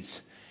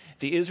sees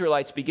the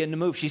Israelites begin to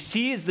move. She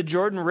sees the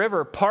Jordan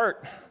River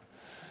part,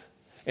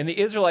 and the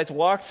Israelites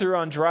walk through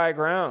on dry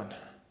ground.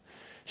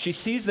 She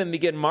sees them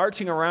begin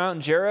marching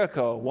around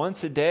Jericho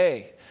once a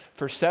day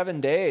for 7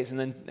 days,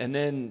 and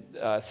then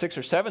 6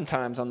 or 7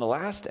 times on the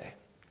last day.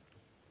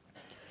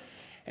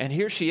 And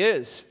here she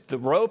is. The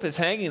rope is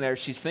hanging there.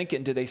 She's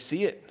thinking, do they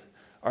see it?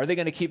 Are they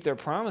going to keep their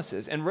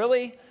promises? And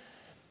really,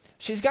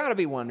 she's got to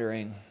be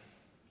wondering,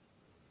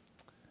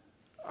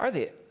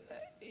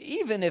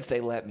 even if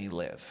they let me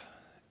live,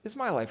 is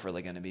my life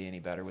really going to be any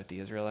better with the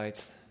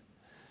Israelites?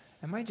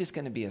 Am I just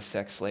going to be a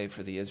sex slave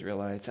for the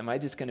Israelites? Am I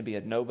just going to be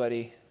a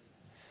nobody?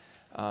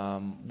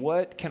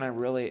 What can I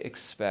really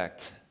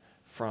expect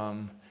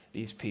from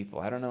these people?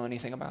 I don't know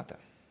anything about them.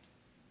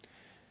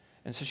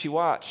 And so she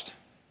watched.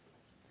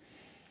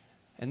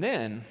 And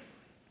then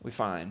we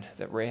find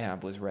that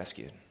Rahab was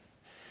rescued.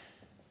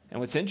 And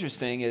what's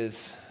interesting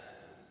is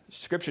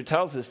Scripture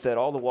tells us that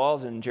all the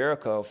walls in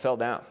Jericho fell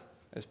down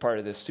as part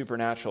of this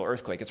supernatural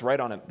earthquake. It's right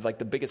on like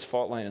the biggest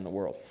fault line in the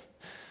world,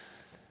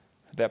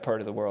 that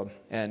part of the world.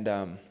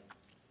 And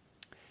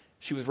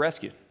she was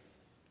rescued.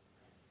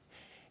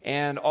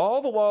 And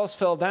all the walls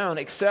fell down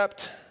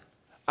except,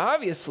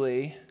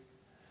 obviously,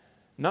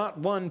 not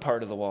one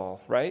part of the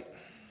wall, right?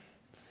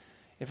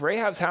 If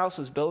Rahab's house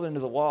was built into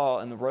the wall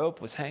and the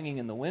rope was hanging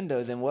in the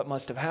window, then what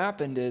must have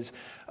happened is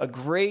a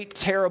great,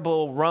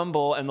 terrible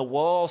rumble and the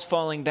walls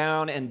falling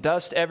down and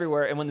dust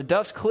everywhere. And when the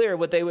dust cleared,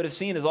 what they would have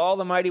seen is all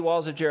the mighty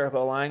walls of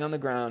Jericho lying on the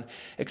ground,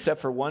 except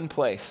for one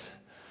place,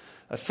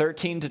 a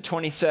 13 to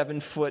 27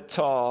 foot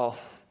tall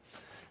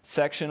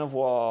section of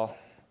wall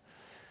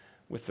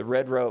with the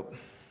red rope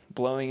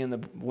blowing in the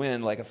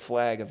wind like a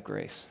flag of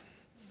grace.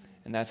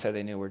 And that's how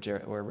they knew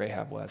where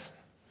Rahab was.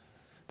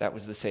 That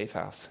was the safe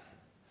house.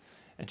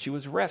 And she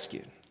was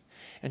rescued.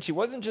 And she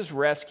wasn't just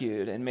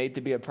rescued and made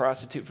to be a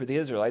prostitute for the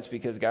Israelites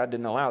because God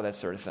didn't allow that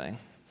sort of thing.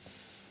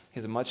 He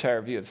has a much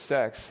higher view of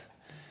sex.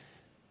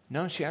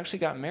 No, she actually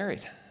got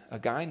married. A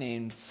guy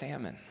named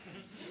Salmon.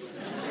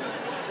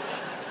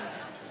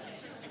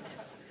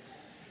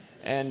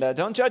 And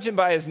don't judge him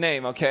by his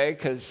name, okay?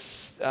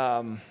 Because,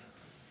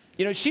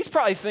 she's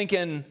probably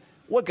thinking,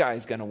 what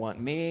guy's going to want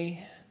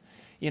me?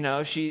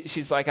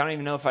 She's like, I don't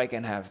even know if I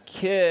can have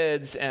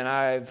kids, and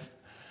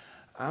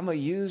I'm a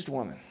used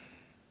woman.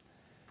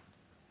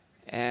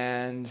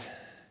 And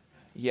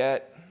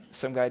yet,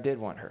 some guy did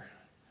want her.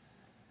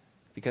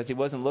 Because he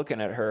wasn't looking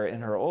at her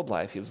in her old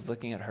life, he was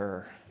looking at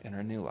her in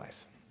her new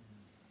life.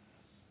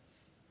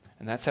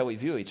 And that's how we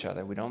view each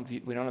other. We don't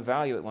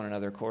evaluate one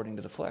another according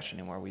to the flesh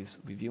anymore. We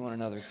view one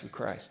another through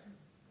Christ.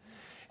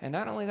 And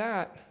not only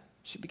that,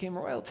 she became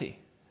royalty.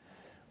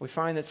 We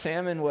find that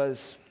Salmon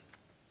was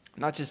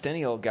not just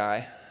any old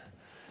guy.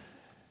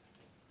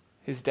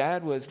 His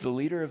dad was the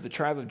leader of the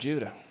tribe of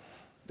Judah,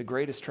 the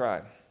greatest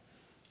tribe,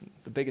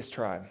 the biggest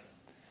tribe.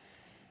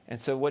 And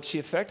so what she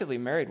effectively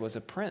married was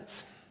a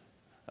prince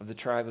of the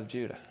tribe of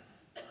Judah.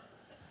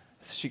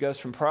 So she goes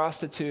from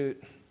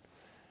prostitute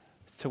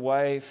to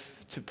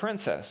wife to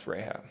princess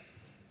Rahab.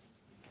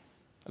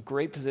 A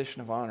great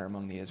position of honor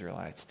among the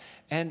Israelites.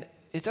 And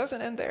it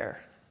doesn't end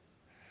there.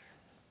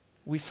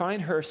 We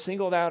find her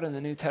singled out in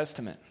the New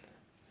Testament,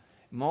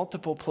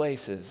 multiple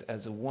places,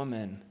 as a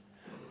woman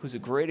who's a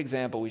great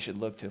example we should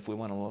look to if we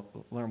want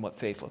to learn what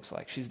faith looks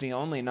like. She's the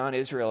only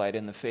non-Israelite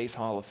in the Faith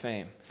Hall of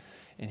Fame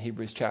in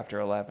Hebrews chapter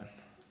 11.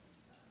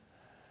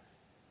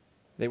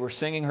 They were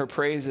singing her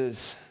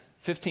praises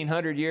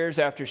 1,500 years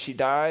after she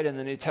died in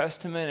the New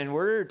Testament, and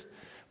we're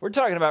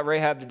talking about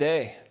Rahab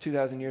today,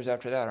 2,000 years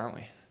after that, aren't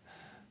we?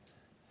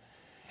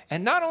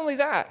 And not only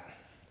that,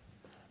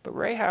 but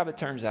Rahab, it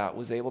turns out,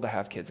 was able to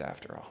have kids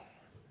after all.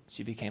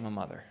 She became a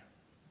mother.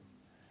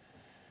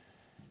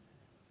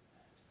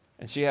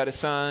 And she had a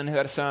son, who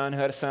had a son, who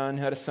had a son,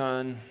 who had a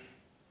son,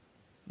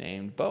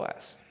 named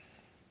Boaz.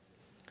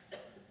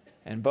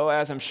 And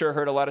Boaz, I'm sure,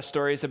 heard a lot of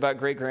stories about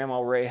great-grandma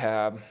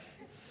Rahab.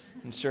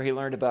 I'm sure he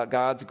learned about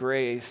God's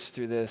grace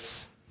through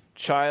this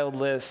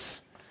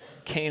childless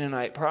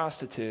Canaanite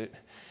prostitute.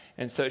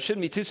 And so it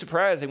shouldn't be too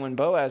surprising when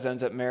Boaz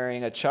ends up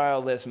marrying a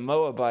childless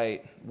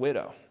Moabite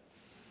widow.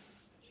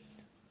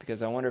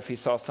 Because I wonder if he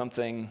saw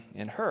something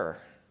in her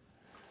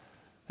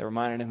that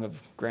reminded him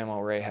of Grandma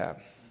Rahab.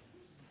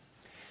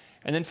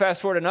 And then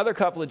fast forward another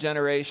couple of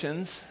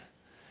generations,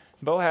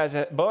 Boaz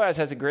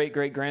has a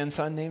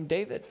great-great-grandson named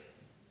David.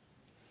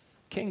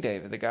 King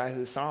David, the guy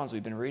whose Psalms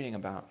we've been reading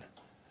about.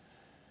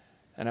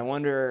 And I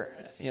wonder,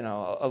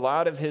 a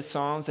lot of his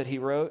Psalms that he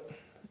wrote,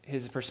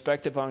 his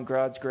perspective on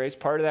God's grace,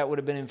 part of that would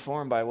have been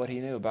informed by what he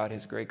knew about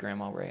his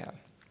great-grandma Rahab.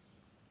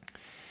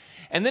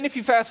 And then if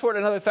you fast forward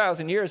another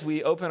 1,000 years,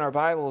 we open our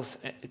Bibles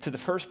to the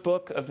first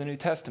book of the New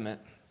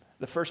Testament,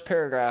 the first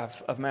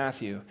paragraph of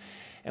Matthew,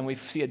 and we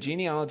see a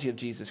genealogy of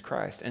Jesus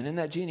Christ. And in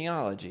that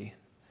genealogy,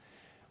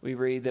 we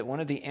read that one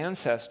of the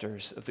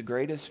ancestors of the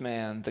greatest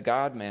man, the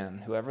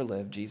God-man who ever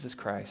lived, Jesus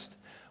Christ,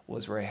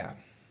 was Rahab.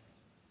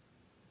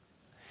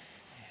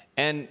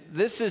 And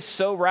this is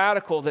so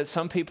radical that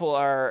some people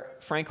are,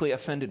 frankly,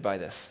 offended by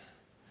this.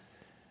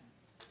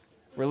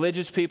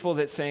 Religious people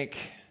that think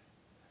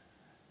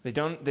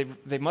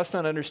they must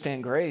not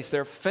understand grace.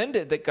 They're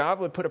offended that God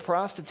would put a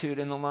prostitute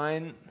in the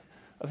line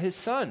of his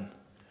son.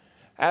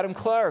 Adam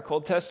Clark,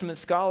 Old Testament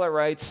scholar,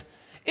 writes,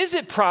 "Is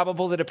it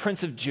probable that a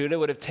prince of Judah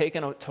would have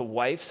taken to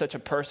wife such a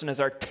person as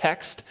our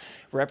text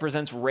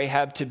represents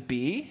Rahab to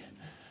be?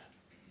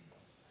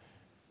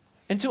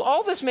 And to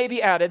all this may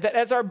be added that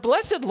as our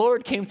blessed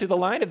Lord came through the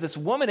line of this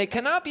woman, it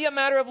cannot be a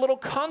matter of little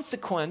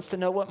consequence to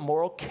know what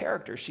moral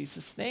character she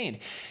sustained."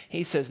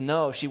 He says,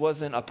 no, she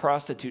wasn't a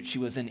prostitute, she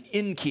was an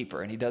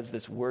innkeeper. And he does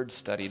this word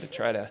study to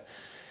try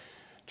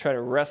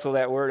to wrestle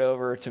that word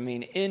over to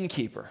mean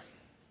innkeeper.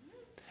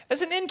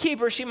 As an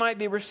innkeeper, she might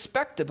be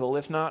respectable,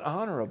 if not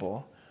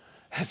honorable.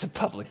 As a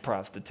public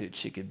prostitute,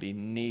 she could be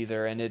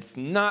neither. And it's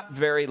not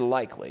very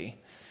likely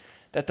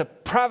that the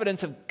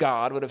providence of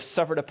God would have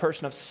suffered a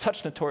person of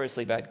such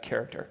notoriously bad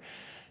character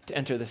to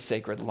enter the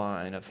sacred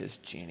line of his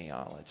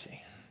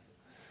genealogy.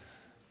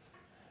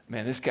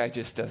 Man, this guy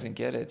just doesn't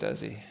get it, does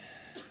he?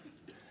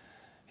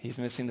 He's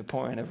missing the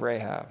point of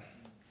Rahab.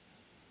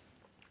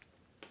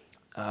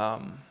 I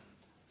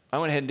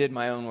went ahead and did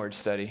my own word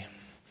study.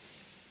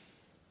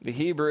 The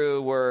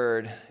Hebrew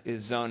word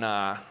is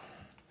zonah.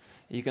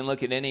 You can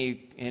look at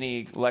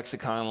any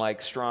lexicon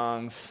like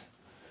Strong's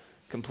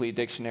Complete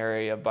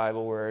Dictionary of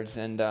Bible Words.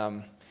 And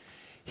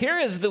here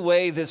is the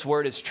way this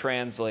word is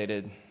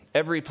translated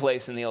every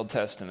place in the Old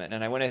Testament.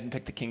 And I went ahead and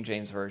picked the King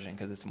James Version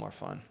because it's more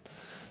fun.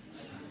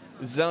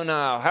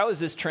 Zonah. How is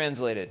this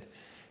translated?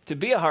 To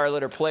be a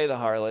harlot or play the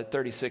harlot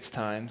 36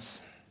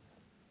 times.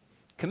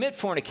 Commit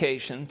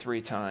fornication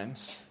 3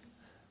 times.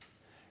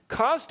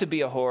 Cause to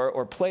be a whore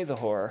or play the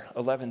whore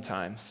 11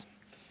 times.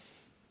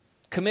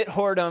 Commit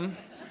whoredom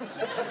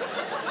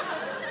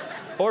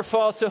or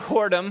fall to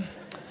whoredom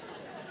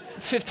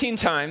 15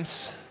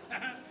 times.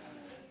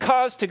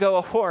 Cause to go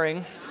a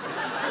whoring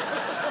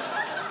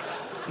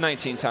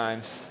 19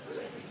 times.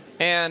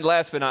 And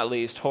last but not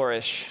least,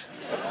 whorish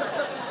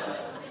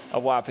a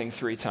whopping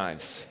 3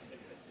 times.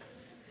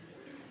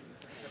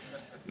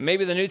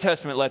 Maybe the New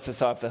Testament lets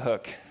us off the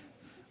hook.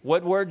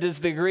 What word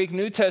does the Greek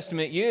New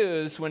Testament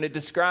use when it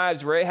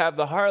describes Rahab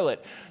the harlot?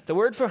 The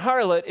word for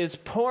harlot is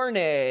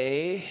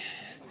porne.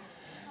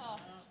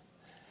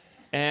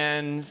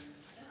 And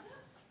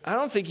I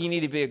don't think you need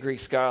to be a Greek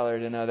scholar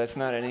to know that's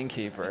not an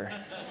innkeeper.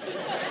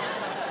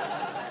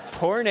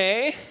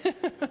 Porne?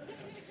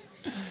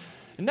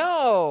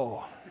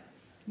 No.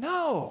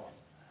 Now,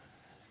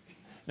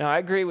 I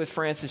agree with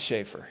Francis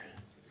Schaeffer.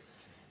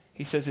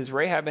 He says, is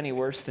Rahab any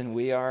worse than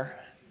we are?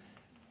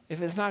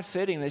 If it's not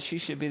fitting that she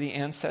should be the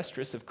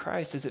ancestress of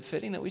Christ, is it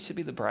fitting that we should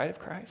be the bride of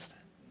Christ?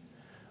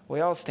 We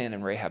all stand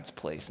in Rahab's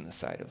place in the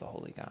sight of the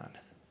holy God.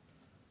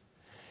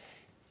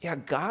 Yeah,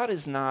 God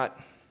is not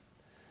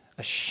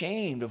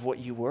ashamed of what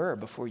you were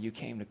before you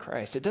came to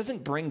Christ. It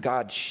doesn't bring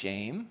God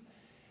shame.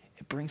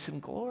 It brings him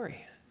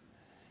glory,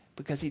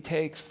 because he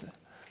takes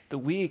the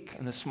weak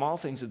and the small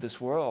things of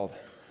this world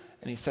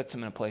and he sets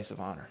them in a place of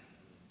honor,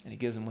 and he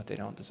gives them what they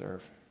don't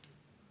deserve.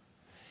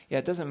 Yeah,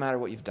 it doesn't matter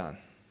what you've done.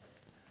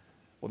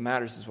 What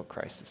matters is what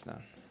Christ has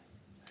done.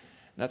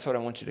 And that's what I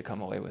want you to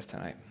come away with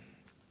tonight.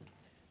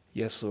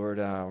 Yes, Lord,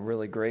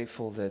 really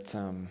grateful that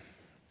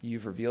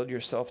you've revealed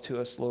yourself to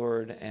us,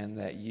 Lord, and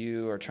that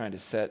you are trying to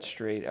set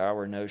straight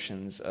our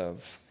notions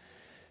of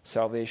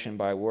salvation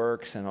by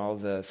works and all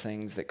the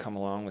things that come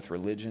along with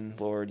religion.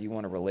 Lord, you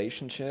want a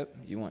relationship,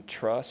 you want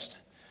trust,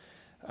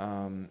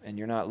 and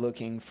you're not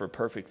looking for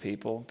perfect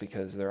people,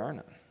 because there are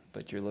none,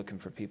 but you're looking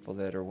for people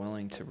that are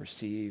willing to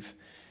receive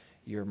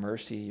your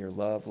mercy, your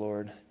love,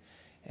 Lord.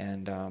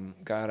 And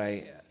God,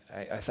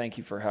 I thank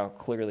you for how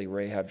clearly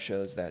Rahab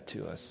shows that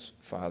to us,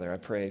 Father. I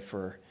pray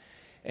for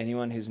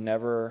anyone who's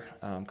never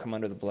come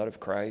under the blood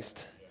of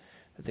Christ,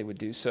 that they would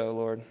do so,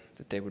 Lord,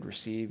 that they would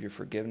receive your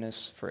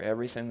forgiveness for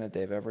everything that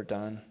they've ever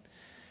done,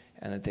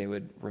 and that they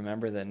would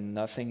remember that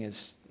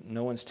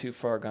no one's too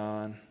far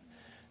gone,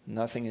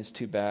 nothing is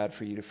too bad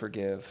for you to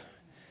forgive.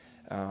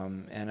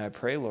 And I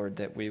pray, Lord,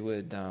 that we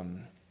would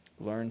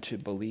learn to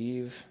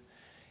believe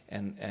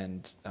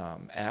and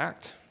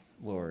act,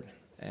 Lord,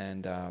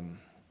 and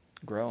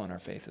grow in our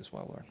faith as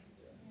well, Lord.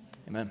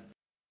 Amen.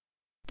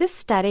 This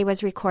study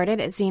was recorded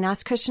at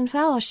Xenos Christian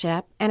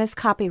Fellowship and is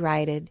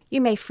copyrighted.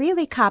 You may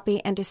freely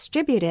copy and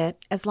distribute it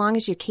as long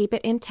as you keep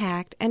it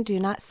intact and do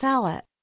not sell it.